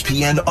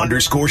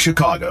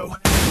ESPN_Chicago.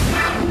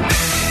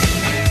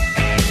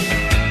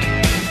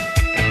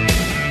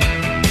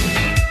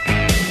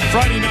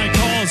 Friday night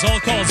calls,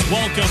 all calls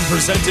welcome,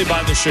 presented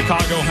by the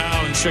Chicago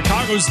Hounds,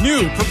 Chicago's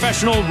new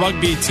professional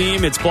rugby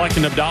team. It's Black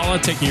and Abdallah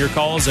taking your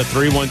calls at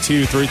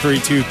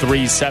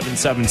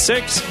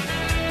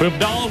 312-332-3776. But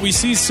Abdallah, we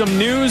see some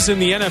news in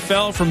the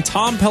NFL from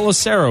Tom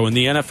Pelissero in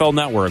the NFL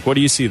Network. What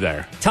do you see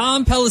there?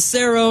 Tom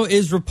Pelissero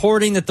is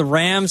reporting that the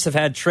Rams have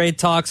had trade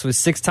talks with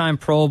six-time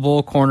Pro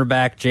Bowl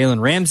cornerback Jalen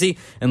Ramsey,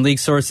 and league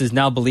sources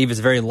now believe it's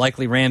very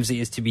likely Ramsey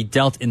is to be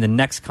dealt in the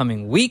next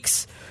coming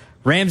weeks.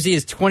 Ramsey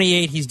is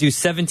 28. He's due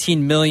 $17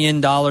 million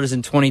in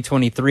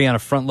 2023 on a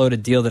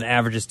front-loaded deal that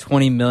averages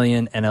 $20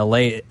 million, and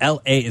LA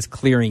is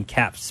clearing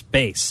cap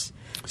space.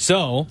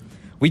 So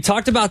we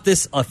talked about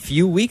this a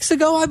few weeks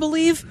ago, I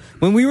believe,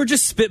 when we were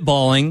just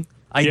spitballing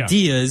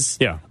ideas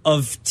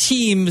of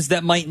teams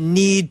that might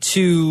need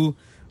to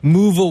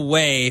move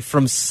away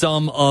from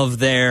some of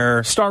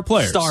their star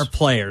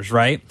players,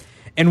 right?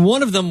 And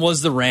one of them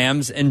was the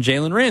Rams and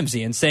Jalen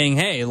Ramsey, and saying,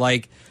 hey,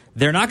 like,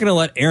 they're not going to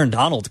let Aaron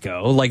Donald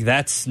go. Like,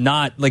 that's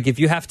not, like, if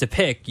you have to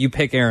pick, you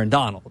pick Aaron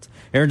Donald.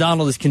 Aaron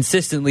Donald is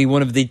consistently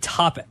one of the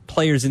top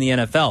players in the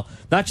NFL,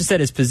 not just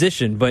at his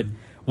position, but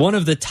one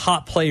of the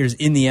top players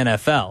in the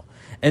NFL.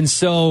 And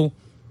so,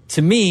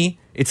 to me,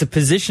 it's a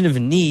position of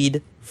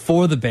need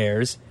for the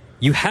Bears.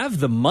 You have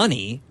the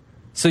money,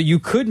 so you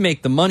could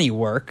make the money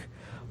work,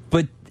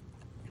 but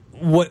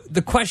what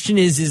the question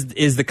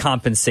is the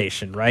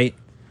compensation, right?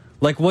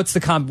 Like, what's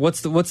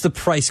the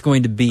price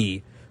going to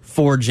be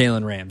for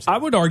Jalen Ramsey? I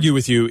would argue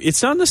with you,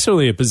 it's not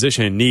necessarily a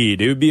position of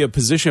need. It would be a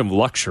position of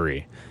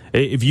luxury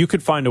if you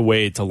could find a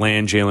way to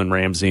land Jalen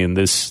Ramsey in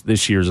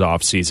this year's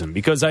offseason.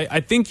 Because I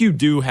think you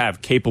do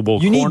have capable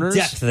corners. You need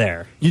depth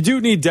there. You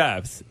do need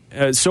depth.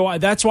 So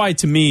that's why,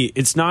 to me,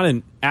 it's not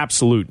an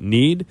absolute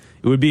need.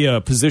 It would be a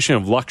position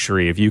of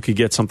luxury if you could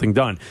get something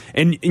done.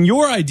 And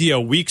your idea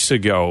weeks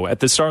ago at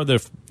the start of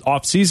the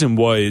offseason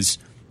was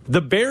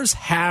the Bears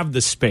have the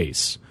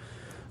space.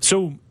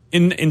 So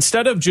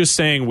instead of just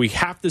saying we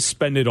have to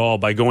spend it all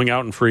by going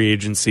out in free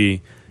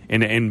agency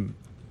and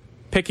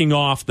picking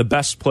off the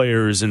best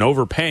players and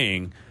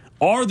overpaying,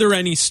 are there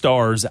any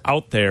stars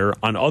out there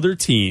on other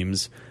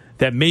teams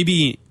that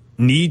maybe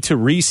need to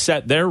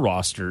reset their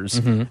rosters?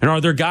 Mm-hmm. And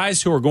are there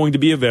guys who are going to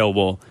be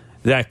available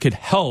that could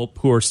help,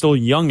 who are still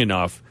young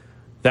enough,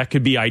 that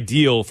could be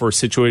ideal for a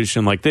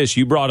situation like this?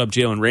 You brought up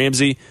Jalen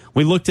Ramsey.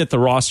 We looked at the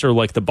roster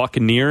like the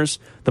Buccaneers.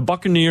 The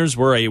Buccaneers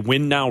were a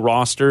win-now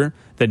roster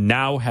that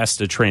now has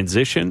to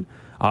transition.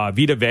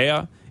 Vita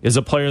Vea is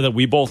a player that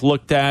we both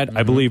looked at.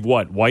 I believe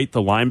White,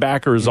 the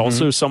linebacker, is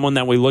also someone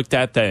that we looked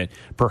at that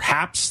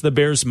perhaps the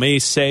Bears may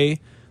say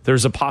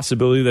there's a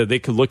possibility that they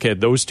could look at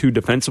those two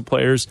defensive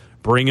players,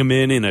 bring them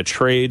in a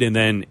trade, and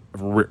then,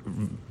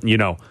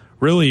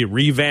 really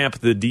revamp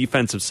the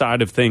defensive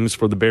side of things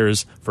for the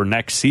Bears for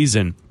next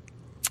season.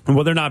 And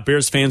whether or not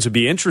Bears fans would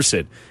be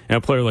interested in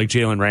a player like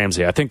Jalen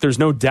Ramsey. I think there's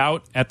no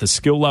doubt at the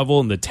skill level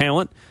and the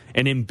talent,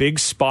 and in big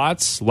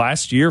spots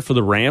last year for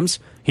the Rams,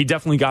 he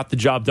definitely got the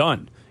job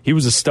done. He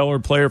was a stellar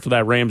player for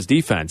that Rams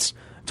defense.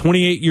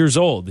 28 years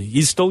old.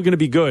 He's still going to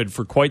be good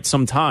for quite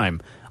some time.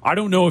 I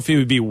don't know if it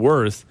would be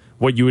worth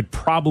what you would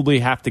probably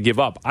have to give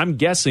up. I'm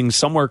guessing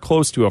somewhere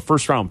close to a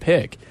first-round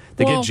pick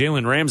to get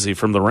Jalen Ramsey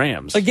from the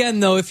Rams. Again,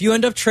 though, if you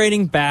end up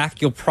trading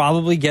back, you'll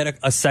probably get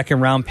a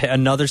second-round pick,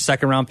 another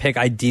second-round pick,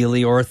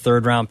 ideally, or a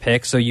third-round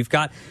pick. So you've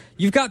got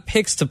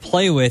picks to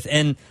play with,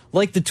 and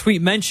like the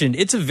tweet mentioned,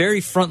 it's a very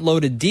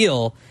front-loaded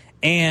deal,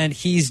 and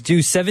he's due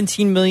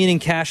 $17 million in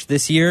cash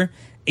this year,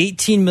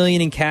 $18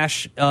 million in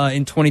cash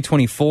in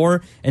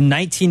 2024, and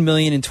 $19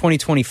 million in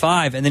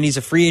 2025, and then he's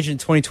a free agent in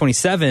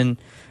 2027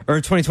 or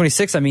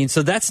 2026. I mean,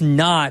 so that's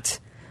not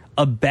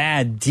a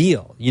bad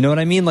deal. You know what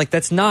I mean? Like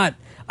that's not.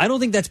 I don't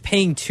think that's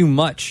paying too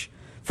much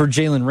for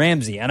Jalen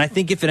Ramsey. And I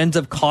think if it ends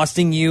up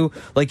costing you,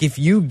 like if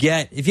you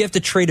have to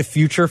trade a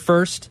future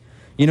first,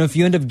 if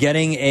you end up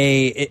getting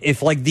if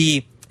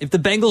the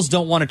Bengals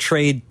don't want to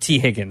trade T.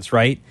 Higgins,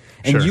 right?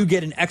 And you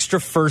get an extra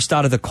first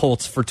out of the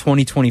Colts for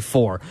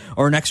 2024,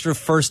 or an extra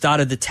first out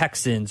of the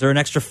Texans, or an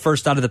extra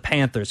first out of the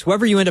Panthers,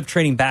 whoever you end up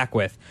trading back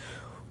with,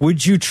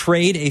 would you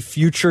trade a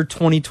future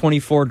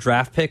 2024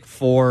 draft pick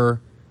for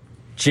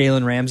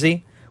Jalen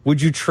Ramsey?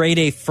 Would you trade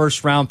a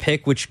first-round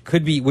pick, which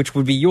would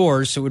be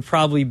yours? So it would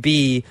probably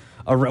be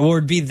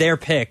would be their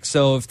pick.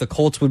 So if the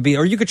Colts would be,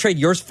 or you could trade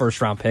your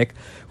first-round pick,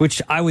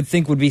 which I would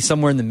think would be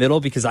somewhere in the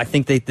middle, because I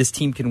think this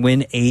team can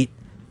win eight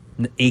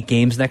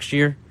games next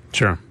year.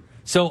 Sure.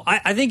 So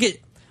I think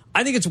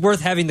it's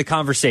worth having the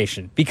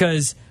conversation,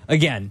 because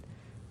again,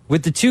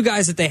 with the two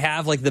guys that they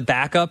have, like the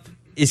backup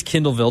is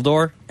Kindle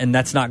Vildor, and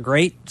that's not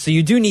great. So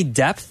you do need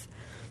depth.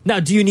 Now,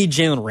 do you need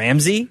Jalen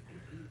Ramsey?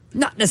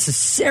 Not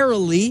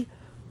necessarily.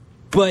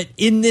 But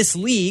in this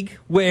league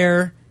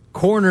where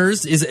corner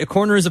is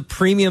a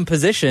premium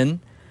position,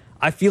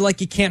 I feel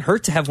like it can't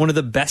hurt to have one of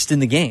the best in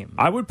the game.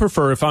 I would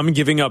prefer, if I'm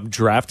giving up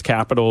draft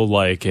capital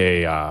like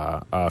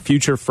a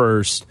future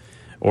first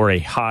or a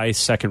high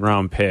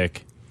second-round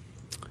pick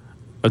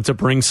to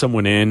bring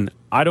someone in,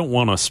 I don't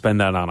want to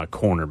spend that on a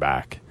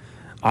cornerback.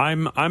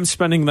 I'm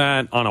spending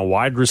that on a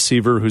wide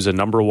receiver who's a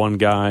number one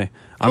guy.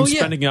 I'm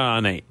spending it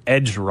on an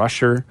edge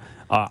rusher.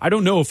 I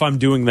don't know if I'm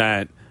doing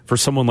that for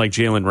someone like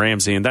Jalen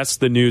Ramsey, and that's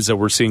the news that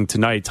we're seeing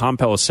tonight. Tom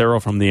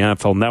Pelissero from the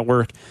NFL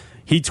Network,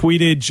 he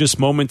tweeted just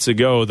moments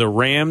ago, the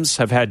Rams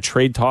have had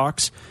trade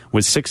talks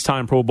with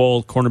six-time Pro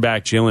Bowl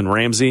cornerback Jalen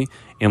Ramsey,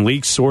 and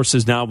league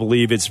sources now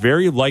believe it's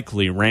very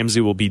likely Ramsey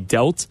will be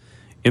dealt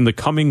in the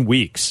coming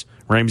weeks.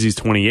 Ramsey's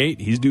 28.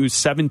 He's due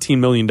 $17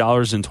 million in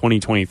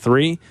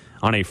 2023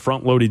 on a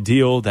front-loaded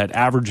deal that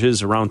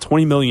averages around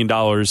 $20 million,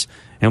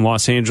 and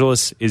Los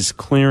Angeles is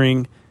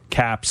clearing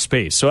cap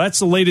space. So that's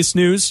the latest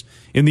news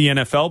in the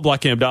NFL.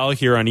 Black and Abdallah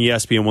here on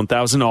ESPN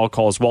 1000. All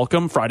calls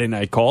welcome. Friday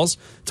night calls.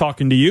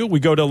 Talking to you. We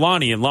go to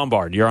Lonnie in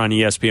Lombard. You're on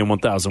ESPN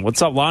 1000.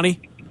 What's up, Lonnie?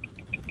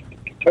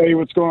 Hey,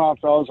 what's going on,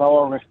 fellas? How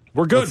are we?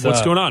 We're good.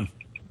 What's going on?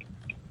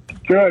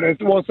 Good. It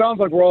sounds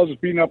like we're all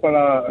just beating up on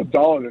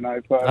Abdallah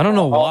tonight, but I don't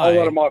know why. I'll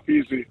let him off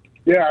easy.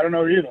 Yeah, I don't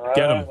know either.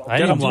 Get him.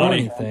 Get him,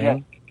 Lonnie.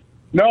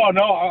 No,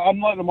 I'm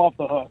letting him off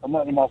the hook.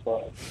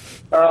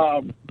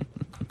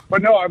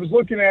 But no, I was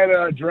looking at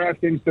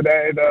DraftKings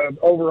today. The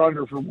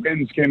over-under for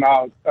wins came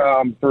out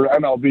for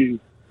MLB.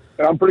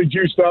 And I'm pretty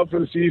juiced up for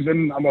the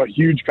season. I'm a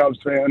huge Cubs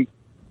fan.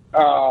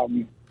 Got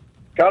him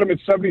at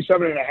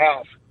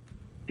 77.5.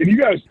 Can you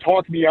guys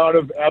talk me out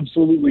of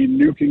absolutely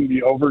nuking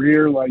the over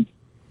here? Like,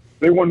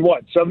 they won,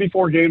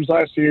 74 games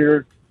last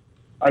year.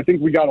 I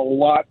think we got a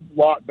lot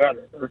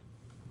better.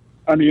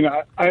 I mean,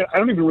 I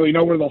don't even really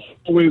know where the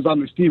hole is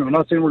on this team. I'm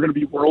not saying we're going to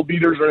be world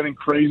beaters or anything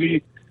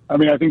crazy. I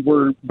mean, I think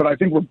we're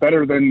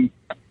better than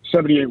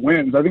 78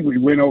 wins. I think we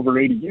win over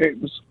 80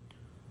 games.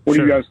 What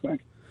do you guys think?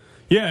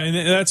 Yeah, and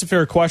that's a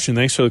fair question.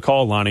 Thanks for the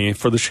call, Lonnie.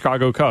 For the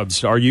Chicago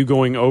Cubs, are you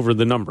going over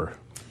the number?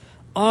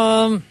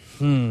 I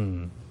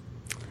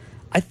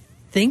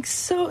think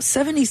so.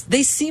 70.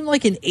 They seem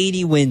like an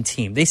 80-win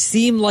team. They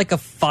seem like a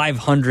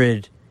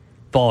 500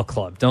 ball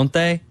club, don't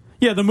they?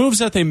 Yeah, the moves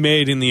that they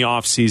made in the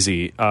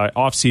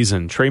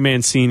offseason, Trey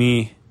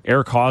Mancini,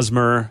 Eric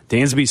Hosmer,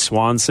 Dansby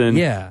Swanson,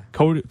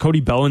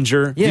 Cody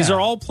Bellinger. Yeah. These are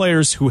all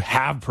players who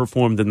have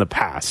performed in the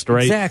past,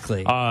 right?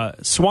 Exactly.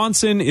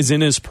 Swanson is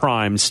in his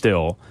prime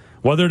still.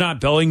 Whether or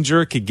not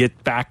Bellinger could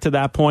get back to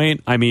that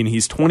point, I mean,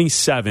 he's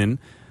 27.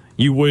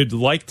 You would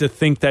like to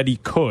think that he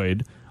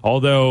could,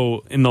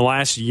 although in the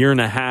last year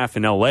and a half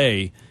in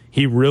L.A.,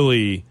 he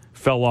really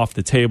fell off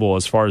the table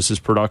as far as his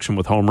production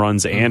with home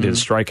runs and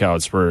his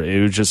strikeouts.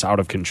 It was just out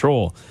of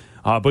control.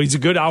 But he's a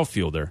good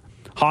outfielder.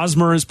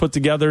 Hosmer has put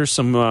together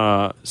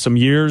some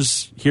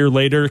years here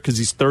later because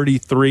he's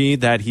 33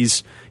 that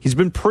he's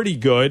been pretty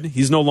good.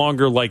 He's no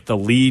longer like the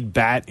lead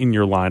bat in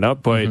your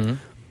lineup, but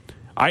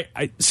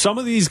some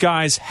of these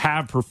guys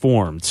have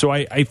performed. So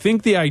I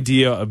think the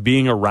idea of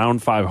being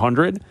around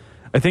 500,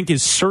 I think,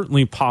 is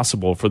certainly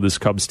possible for this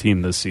Cubs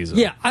team this season.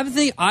 Yeah,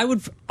 I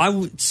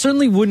would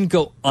certainly wouldn't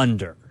go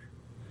under.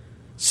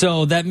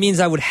 So that means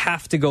I would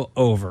have to go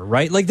over,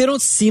 right? Like, they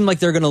don't seem like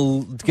they're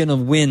gonna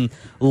win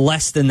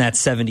less than that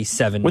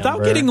 77 Without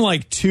number. getting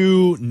like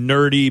too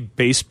nerdy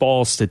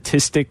baseball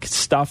statistic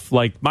stuff,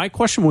 like my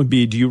question would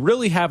be, do you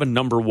really have a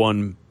number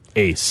one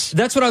ace?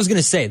 That's what I was going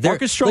to say.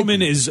 Marcus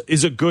Stroman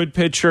is a good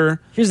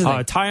pitcher. Here's the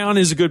thing. Tyon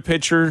is a good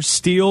pitcher.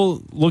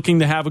 Steele looking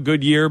to have a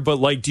good year, but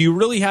like, do you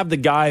really have the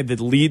guy that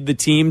lead the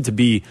team to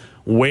be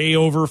way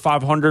over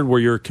 500 where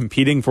you're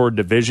competing for a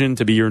division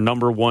to be your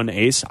number one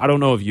ace? I don't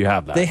know if you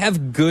have that. They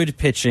have good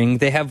pitching.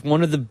 They have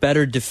one of the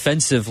better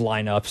defensive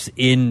lineups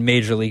in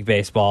Major League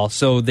Baseball,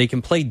 so they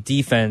can play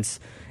defense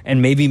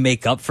and maybe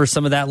make up for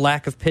some of that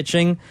lack of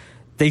pitching.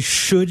 They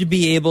should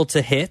be able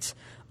to hit.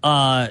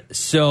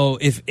 So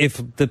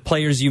if the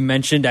players you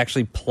mentioned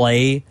actually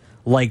play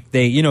like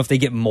if they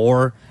get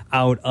more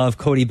out of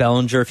Cody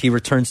Bellinger, if he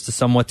returns to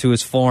somewhat to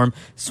his form,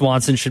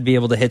 Swanson should be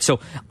able to hit. So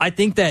I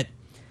think they're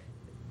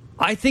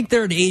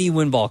an 80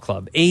 win ball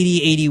club.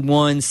 80,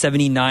 81,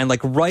 79,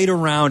 like right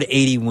around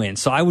 80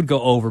 wins. So I would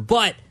go over,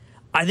 but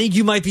I think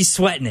you might be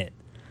sweating it.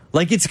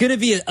 Like, it's going to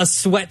be a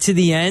sweat to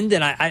the end,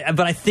 but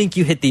I think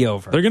you hit the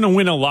over. They're going to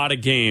win a lot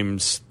of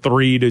games,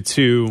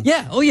 3-2.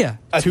 Yeah, oh yeah.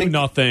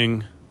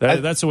 2-0.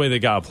 That's the way they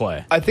got to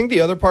play. I think the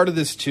other part of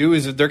this, too,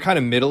 is that they're kind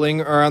of middling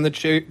around the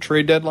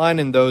trade deadline,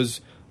 and those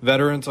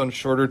veterans on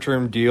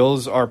shorter-term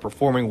deals are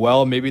performing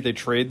well. Maybe they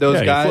trade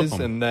those guys,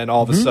 and then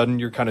all of a sudden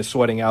you're kind of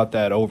sweating out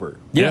that over.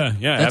 Yeah,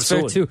 that's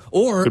absolutely. fair, too.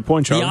 Or good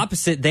point, the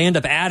opposite, they end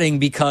up adding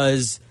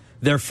because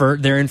they're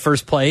in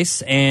first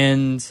place,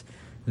 and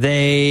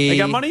they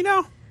got money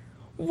now?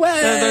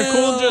 Well, they're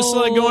cool just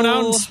like going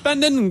out and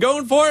spending and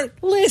going for it.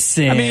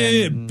 Listen, I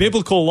mean,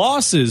 biblical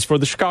losses for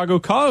the Chicago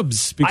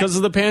Cubs because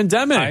of the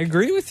pandemic. I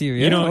agree with you.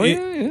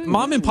 Yeah.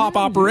 Mom and pop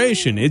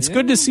operation. It's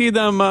good to see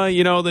them.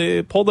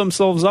 They pull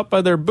themselves up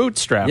by their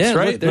bootstraps. Yeah,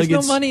 right? Look, there's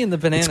no money in the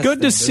banana. It's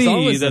good to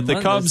see that the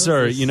Cubs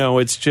are.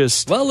 It's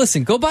just. Well,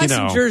 listen, go buy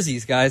some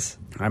jerseys, guys.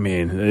 I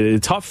mean,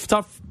 tough.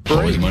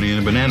 Always money in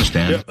a banana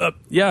stand.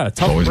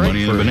 Tough. Always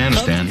money in a banana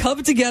stand.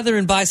 Come together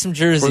and buy some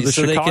jerseys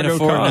so they can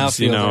afford an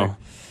outfielder.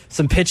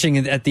 Some pitching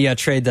at the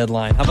trade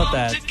deadline. How about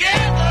that?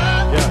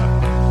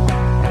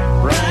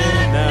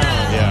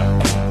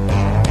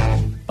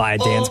 Buy a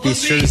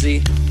Dansby's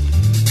jersey.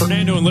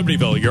 Fernando in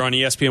Libertyville. You're on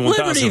ESPN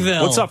 1000.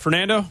 Libertyville. What's up,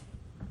 Fernando?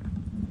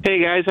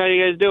 Hey, guys. How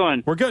you guys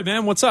doing? We're good,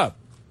 man. What's up?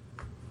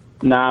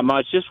 Not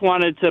much. Just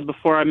wanted to,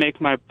 before I make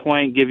my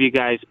point, give you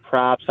guys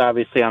props.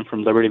 Obviously, I'm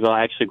from Libertyville.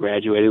 I actually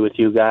graduated with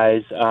you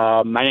guys.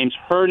 My name's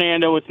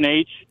Hernando with an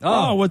H.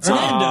 Oh, what's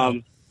up?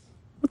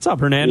 What's up,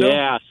 Hernando?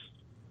 Yes.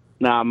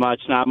 Not much.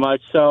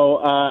 So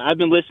I've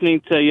been listening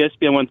to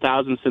ESPN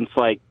 1000 since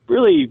I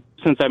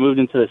moved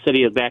into the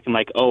city back in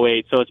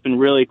 2008. So it's been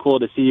really cool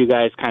to see you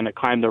guys kind of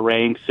climb the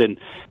ranks and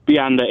be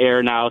on the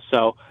air now.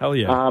 So hell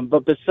yeah.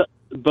 But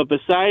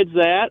besides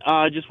that,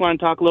 I just want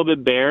to talk a little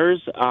bit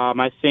Bears.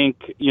 I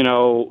think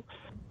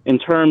in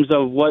terms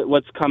of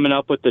what's coming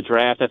up with the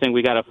draft, I think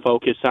we got to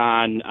focus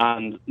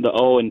on the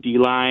O and D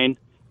line.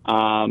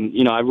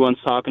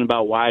 Everyone's talking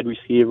about wide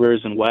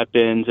receivers and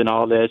weapons and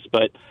all this,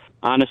 but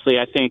honestly,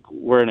 I think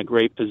we're in a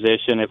great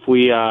position. If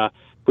we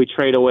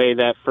trade away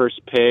that first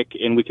pick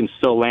and we can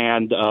still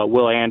land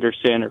Will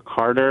Anderson or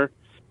Carter,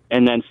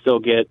 and then still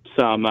get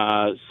some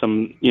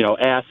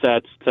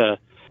assets to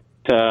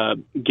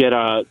get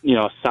a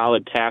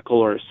solid tackle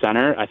or a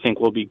center, I think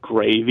we'll be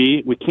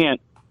gravy. We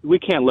can't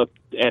look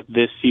at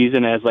this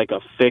season as like a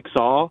fix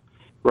all,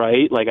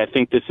 right? Like, I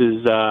think this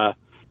is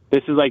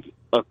like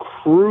a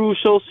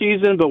crucial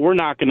season, but we're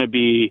not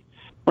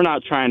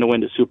trying to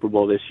win the Super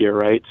Bowl this year,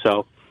 right?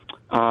 So.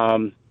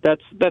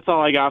 That's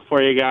all I got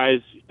for you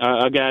guys.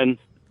 Again,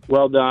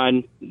 well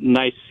done.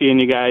 Nice seeing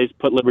you guys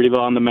put Libertyville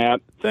on the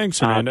map. Thanks,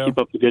 Fernando. Keep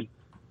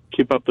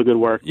up the good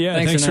work. Yeah,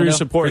 thanks for your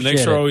support. And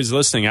thanks for always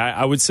listening.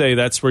 I would say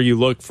that's where you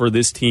look for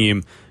this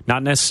team,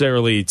 not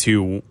necessarily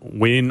to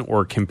win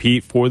or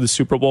compete for the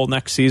Super Bowl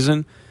next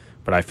season,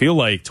 but I feel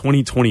like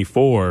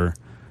 2024,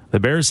 the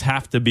Bears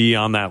have to be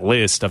on that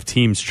list of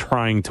teams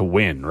trying to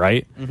win,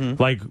 right? Mm-hmm.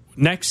 Like,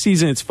 next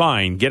season, it's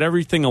fine. Get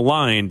everything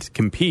aligned,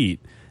 compete.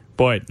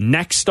 But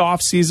next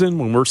offseason,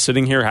 when we're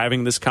sitting here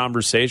having this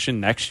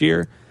conversation next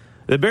year,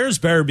 the Bears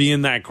better be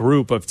in that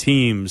group of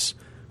teams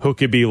who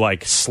could be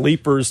like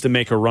sleepers to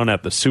make a run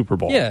at the Super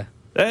Bowl. Yeah.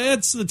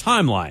 That's the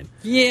timeline.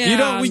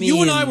 Yeah.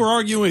 You and I were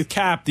arguing with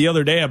Cap the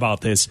other day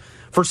about this.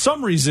 For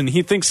some reason,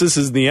 he thinks this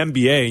is the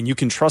NBA and you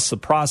can trust the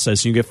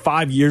process and you get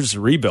 5 years to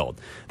rebuild.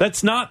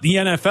 That's not the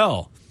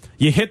NFL.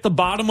 You hit the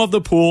bottom of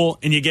the pool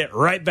and you get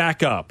right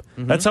back up.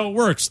 Mm-hmm. That's how it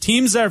works.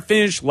 Teams that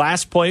finish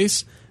last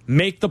place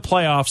make the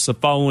playoffs the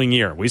following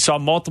year. We saw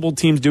multiple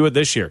teams do it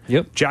this year.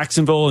 Yep.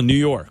 Jacksonville and New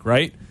York,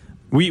 right?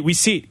 We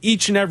see it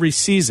each and every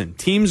season.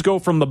 Teams go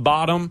from the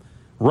bottom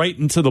right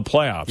into the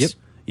playoffs. Yep.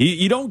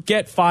 You don't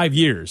get 5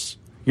 years.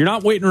 You're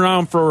not waiting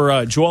around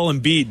for Joel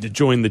Embiid to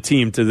join the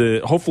team.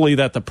 Hopefully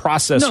that the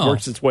process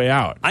works its way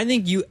out. I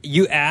think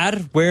you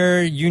add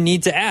where you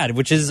need to add,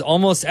 which is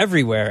almost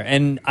everywhere.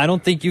 And I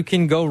don't think you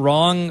can go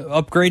wrong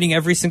upgrading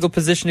every single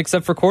position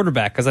except for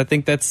quarterback, because I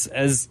think that's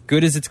as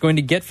good as it's going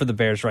to get for the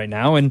Bears right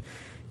now. And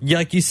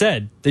like you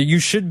said, that you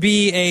should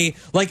be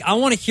I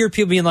want to hear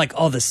people being like,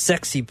 oh, the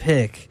sexy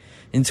pick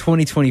in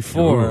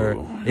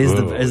 2024 is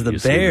the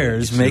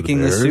Bears making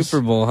the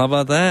Super Bowl. How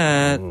about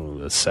that?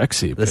 Ooh, the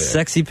sexy pick. The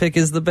sexy pick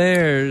is the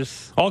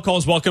Bears. All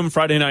calls welcome.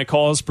 Friday Night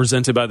Calls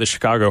presented by the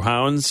Chicago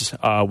Hounds.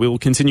 We will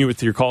continue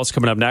with your calls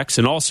coming up next,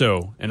 and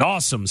also an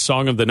awesome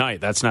song of the night.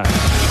 That's next.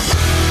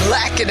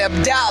 Black and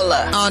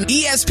Abdallah on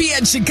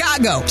ESPN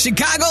Chicago,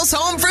 Chicago's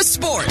home for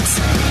sports.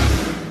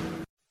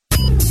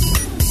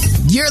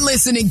 You're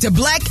listening to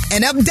Black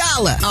and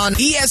Abdallah on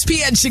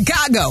ESPN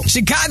Chicago,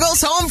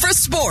 Chicago's home for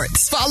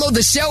sports. Follow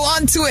the show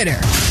on Twitter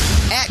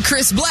at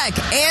Chris Black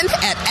and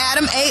at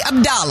Adam A.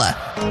 Abdallah.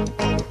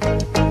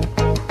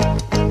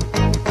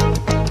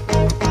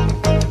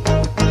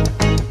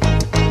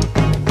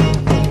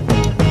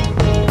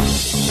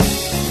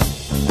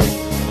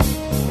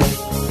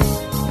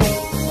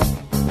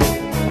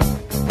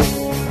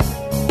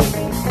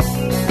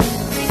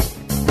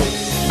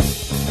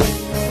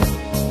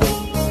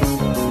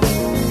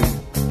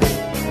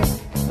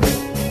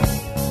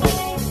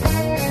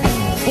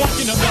 Black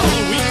and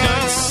Abdallah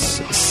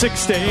weeknights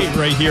 6 to 8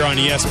 right here on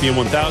ESPN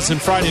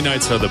 1000. Friday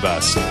nights are the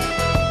best.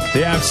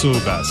 The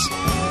absolute best.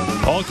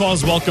 All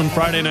calls welcome.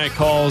 Friday Night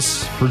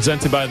Calls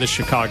presented by the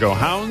Chicago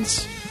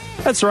Hounds.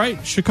 That's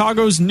right,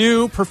 Chicago's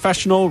new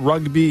professional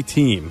rugby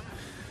team.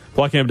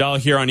 Black and Abdallah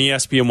here on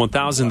ESPN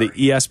 1000, the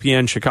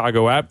ESPN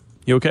Chicago app.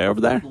 You okay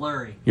over there?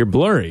 Blurry. You're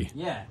blurry?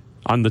 Yeah.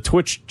 On the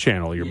Twitch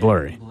channel, you're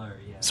blurry.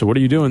 So what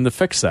are you doing to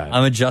fix that?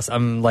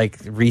 I'm like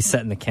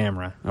resetting the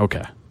camera.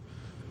 Okay.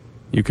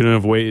 You couldn't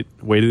have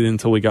waited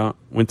until we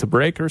went to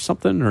break or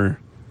something, or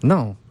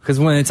no? Because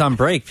when it's on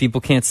break,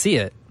 people can't see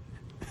it.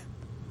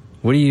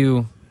 What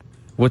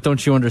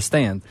don't you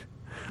understand?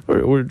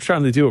 We're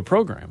trying to do a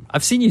program.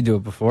 I've seen you do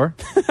it before.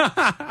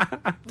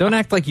 Don't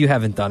act like you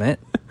haven't done it.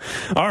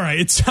 All right,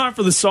 it's time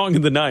for the song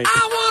of the night.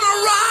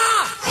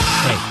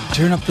 Hey,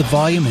 turn up the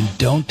volume and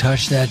don't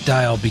touch that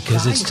dial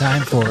because it's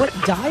time for... What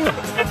dial?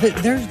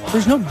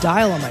 There's no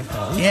dial on my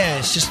phone. Yeah,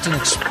 it's just an...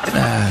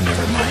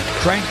 never mind.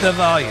 Crank the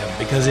volume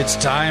because it's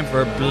time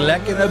for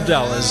Black and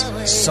Abdallah's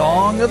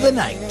Song of the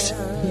Night.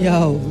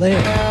 Yo,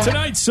 lit.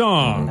 Tonight's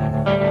song.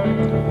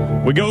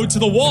 We go to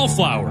the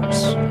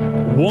Wallflowers.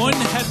 One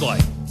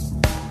Headlight.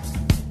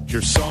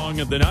 Your song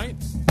of the night.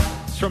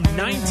 It's from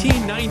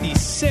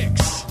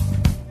 1996.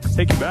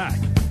 Take you back.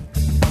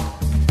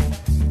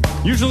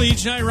 Usually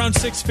each night around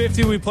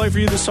 6:50 we play for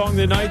you the song of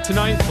the night.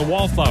 Tonight, the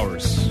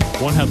Wallflowers.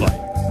 One Headlight.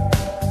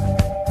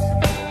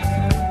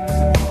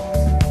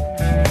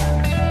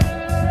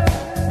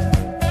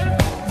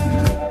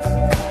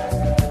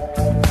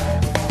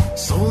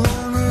 So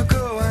long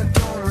ago I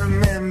don't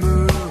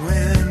remember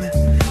when.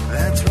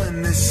 That's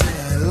when they say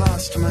I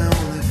lost my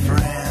only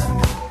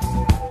friend.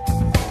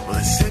 Well,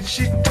 they said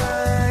she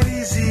died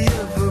easy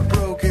of a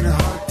broken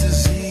heart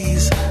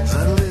disease. As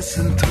I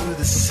listened through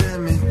the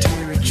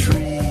cemetery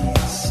trees.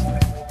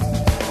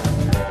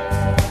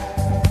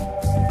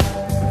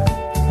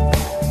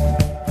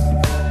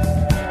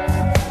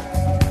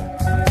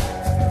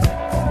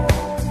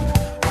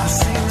 I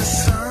seen the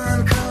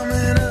sun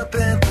coming up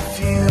at the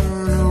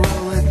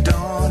funeral at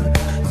dawn,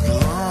 with a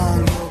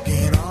long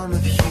broken arm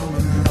of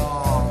human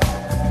law.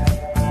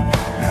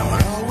 Now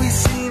it always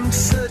seemed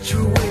such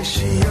a waste.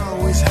 She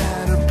always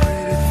had a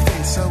pretty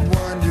face. I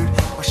wondered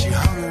why she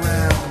hung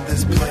around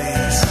this place.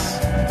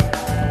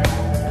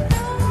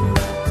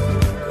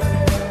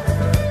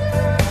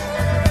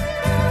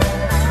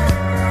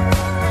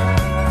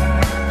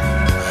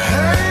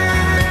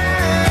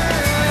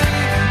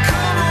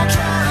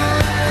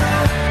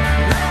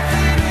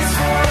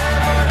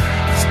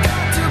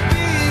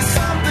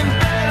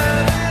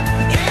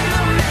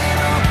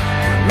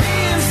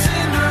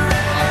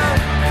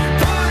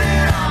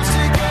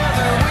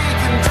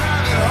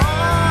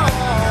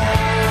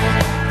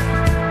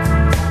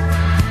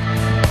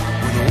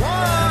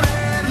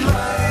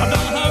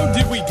 How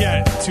did we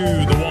get to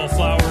the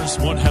Wallflowers?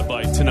 One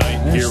Headlight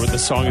tonight here with the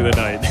song of the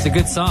night. It's a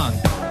good song.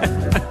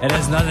 It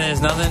has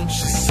nothing.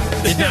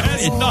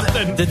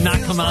 It did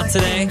not come out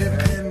today.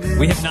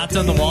 We have not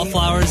done the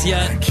Wallflowers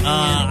yet.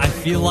 I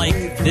feel like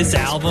this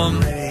album,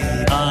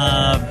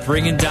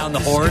 Bringing Down the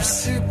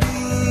Horse,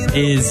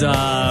 is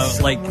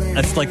it's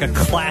like a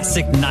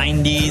classic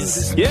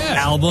 90s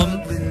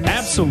album.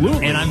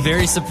 Absolutely. And I'm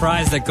very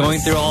surprised that going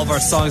through all of our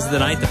songs of the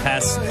night the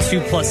past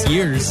 2+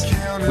 years,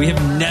 we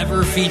have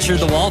never featured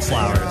the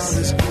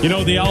Wallflowers. You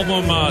know, the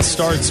album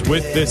starts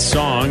with this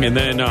song, and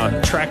then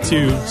track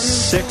 2,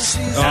 6th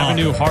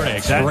Avenue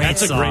Heartache.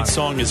 That's a great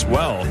song as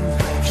well.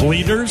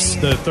 Bleeders,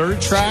 the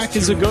third track,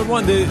 is a good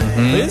one.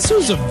 This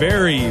was a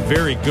very,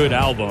 very good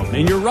album.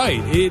 And you're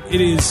right.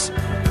 It is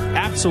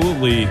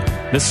absolutely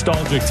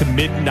nostalgic to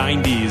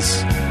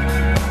mid-90s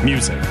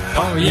music.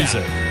 Oh, yeah.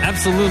 Music.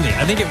 Absolutely.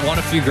 I think it won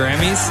a few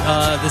Grammys.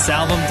 This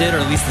album did, or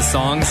at least the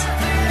songs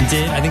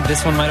did. I think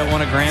this one might have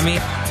won a Grammy.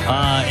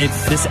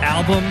 This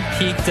album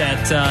peaked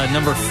at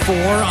number 4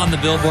 on the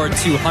Billboard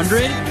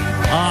 200.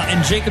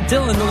 And Jacob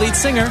Dylan, the lead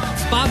singer,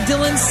 Bob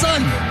Dylan's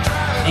son,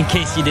 in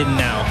case you didn't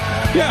know.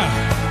 Yeah.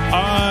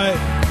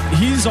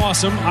 He's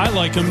awesome. I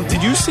like him.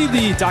 Did you see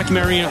the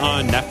documentary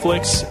on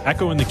Netflix,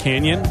 Echo in the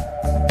Canyon?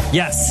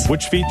 Yes.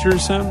 Which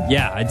features him?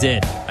 Yeah, I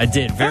did.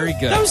 Very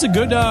good. That was a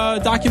good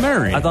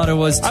documentary. I thought it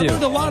was, too. I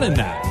learned a lot in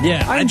that.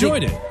 Yeah. I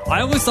enjoyed it.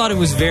 I always thought it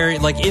was very,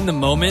 like, in the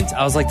moment,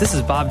 I was like, this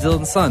is Bob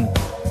Dylan's son.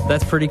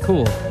 That's pretty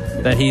cool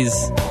that he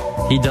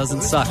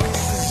doesn't suck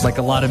like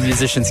a lot of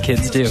musicians'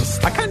 kids do.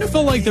 I kind of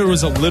felt like there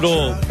was a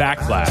little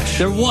backlash.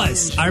 There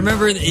was. I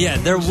remember,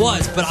 there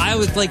was, but I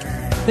was like,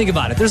 think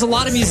about it. There's a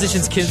lot of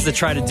musicians' kids that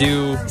try to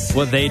do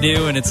what they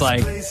do, and it's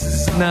like,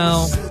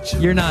 no,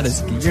 you're not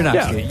good. You're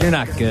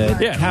not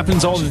good. Yeah, it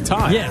happens all the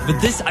time. Yeah, but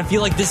I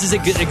feel like this is a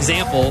good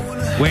example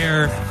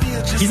where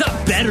he's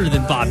not better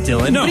than Bob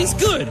Dylan, but he's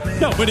good.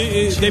 No, but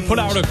they put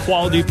out a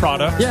quality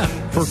product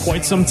for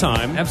quite some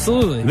time.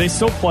 Absolutely. They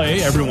still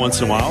play every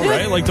once in a while,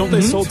 right? Like, don't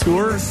they still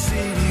tour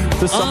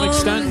to some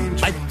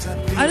extent?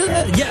 I don't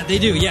know. Yeah, they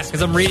do,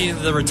 because I'm reading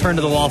The Return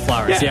to the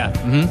Wallflowers. Yeah.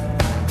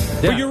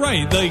 But you're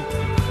right, like,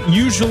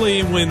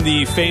 usually when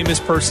the famous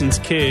person's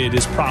kid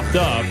is propped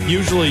up,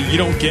 usually you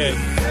don't get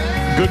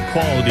good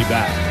quality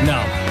back.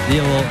 No.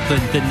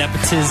 The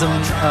nepotism,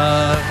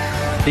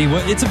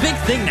 it's a big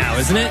thing now,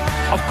 isn't it?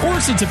 Of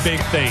course it's a big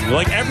thing.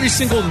 Like every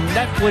single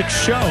Netflix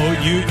show,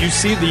 you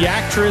see the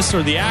actress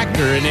or the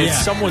actor, and it's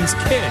someone's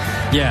kid.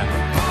 Yeah.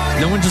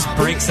 No one just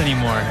breaks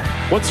anymore.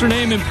 What's her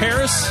name in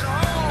Paris?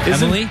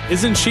 Emily?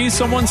 Isn't she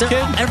someone's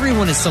kid?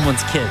 Everyone is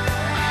someone's kid.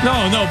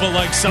 No, but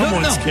like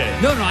someone's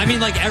kid. No, I mean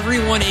like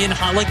everyone in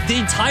like the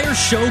entire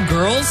show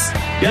Girls,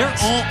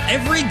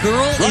 every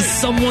girl is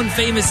someone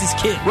famous's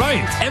kid.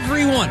 Right.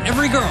 Every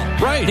girl.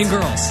 Right. In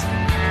Girls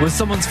was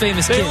someone's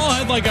famous kid. They all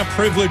had like a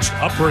privileged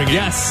upbringing.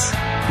 Yes.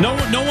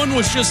 No one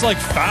was just like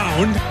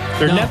found.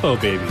 They're Nepo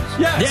babies.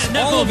 Yes. Yeah,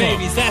 Nepo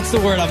babies. That's the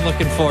word I'm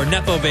looking for.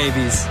 Nepo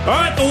babies. All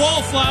right, the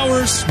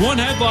Wallflowers, One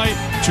Headlight.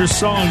 It's your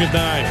song of the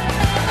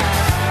night.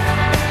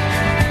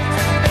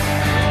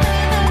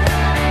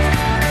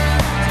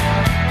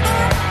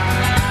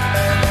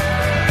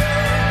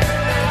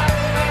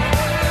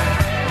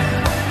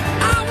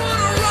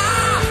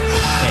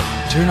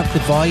 Turn up the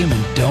volume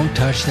and don't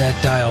touch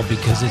that dial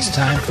because it's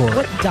time for...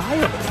 What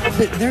dial?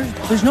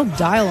 There's no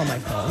dial on my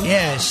phone.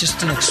 Yeah, it's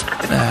just never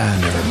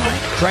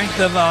mind. Crank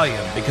the volume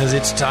because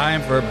it's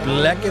time for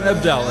Black and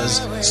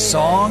Abdallah's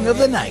Song of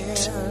the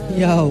Night.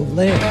 Yo,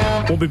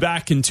 later. We'll be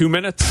back in 2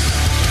 minutes.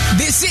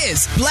 This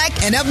is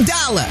Black and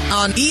Abdallah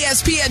on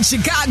ESPN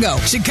Chicago,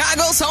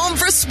 Chicago's home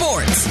for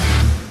sports.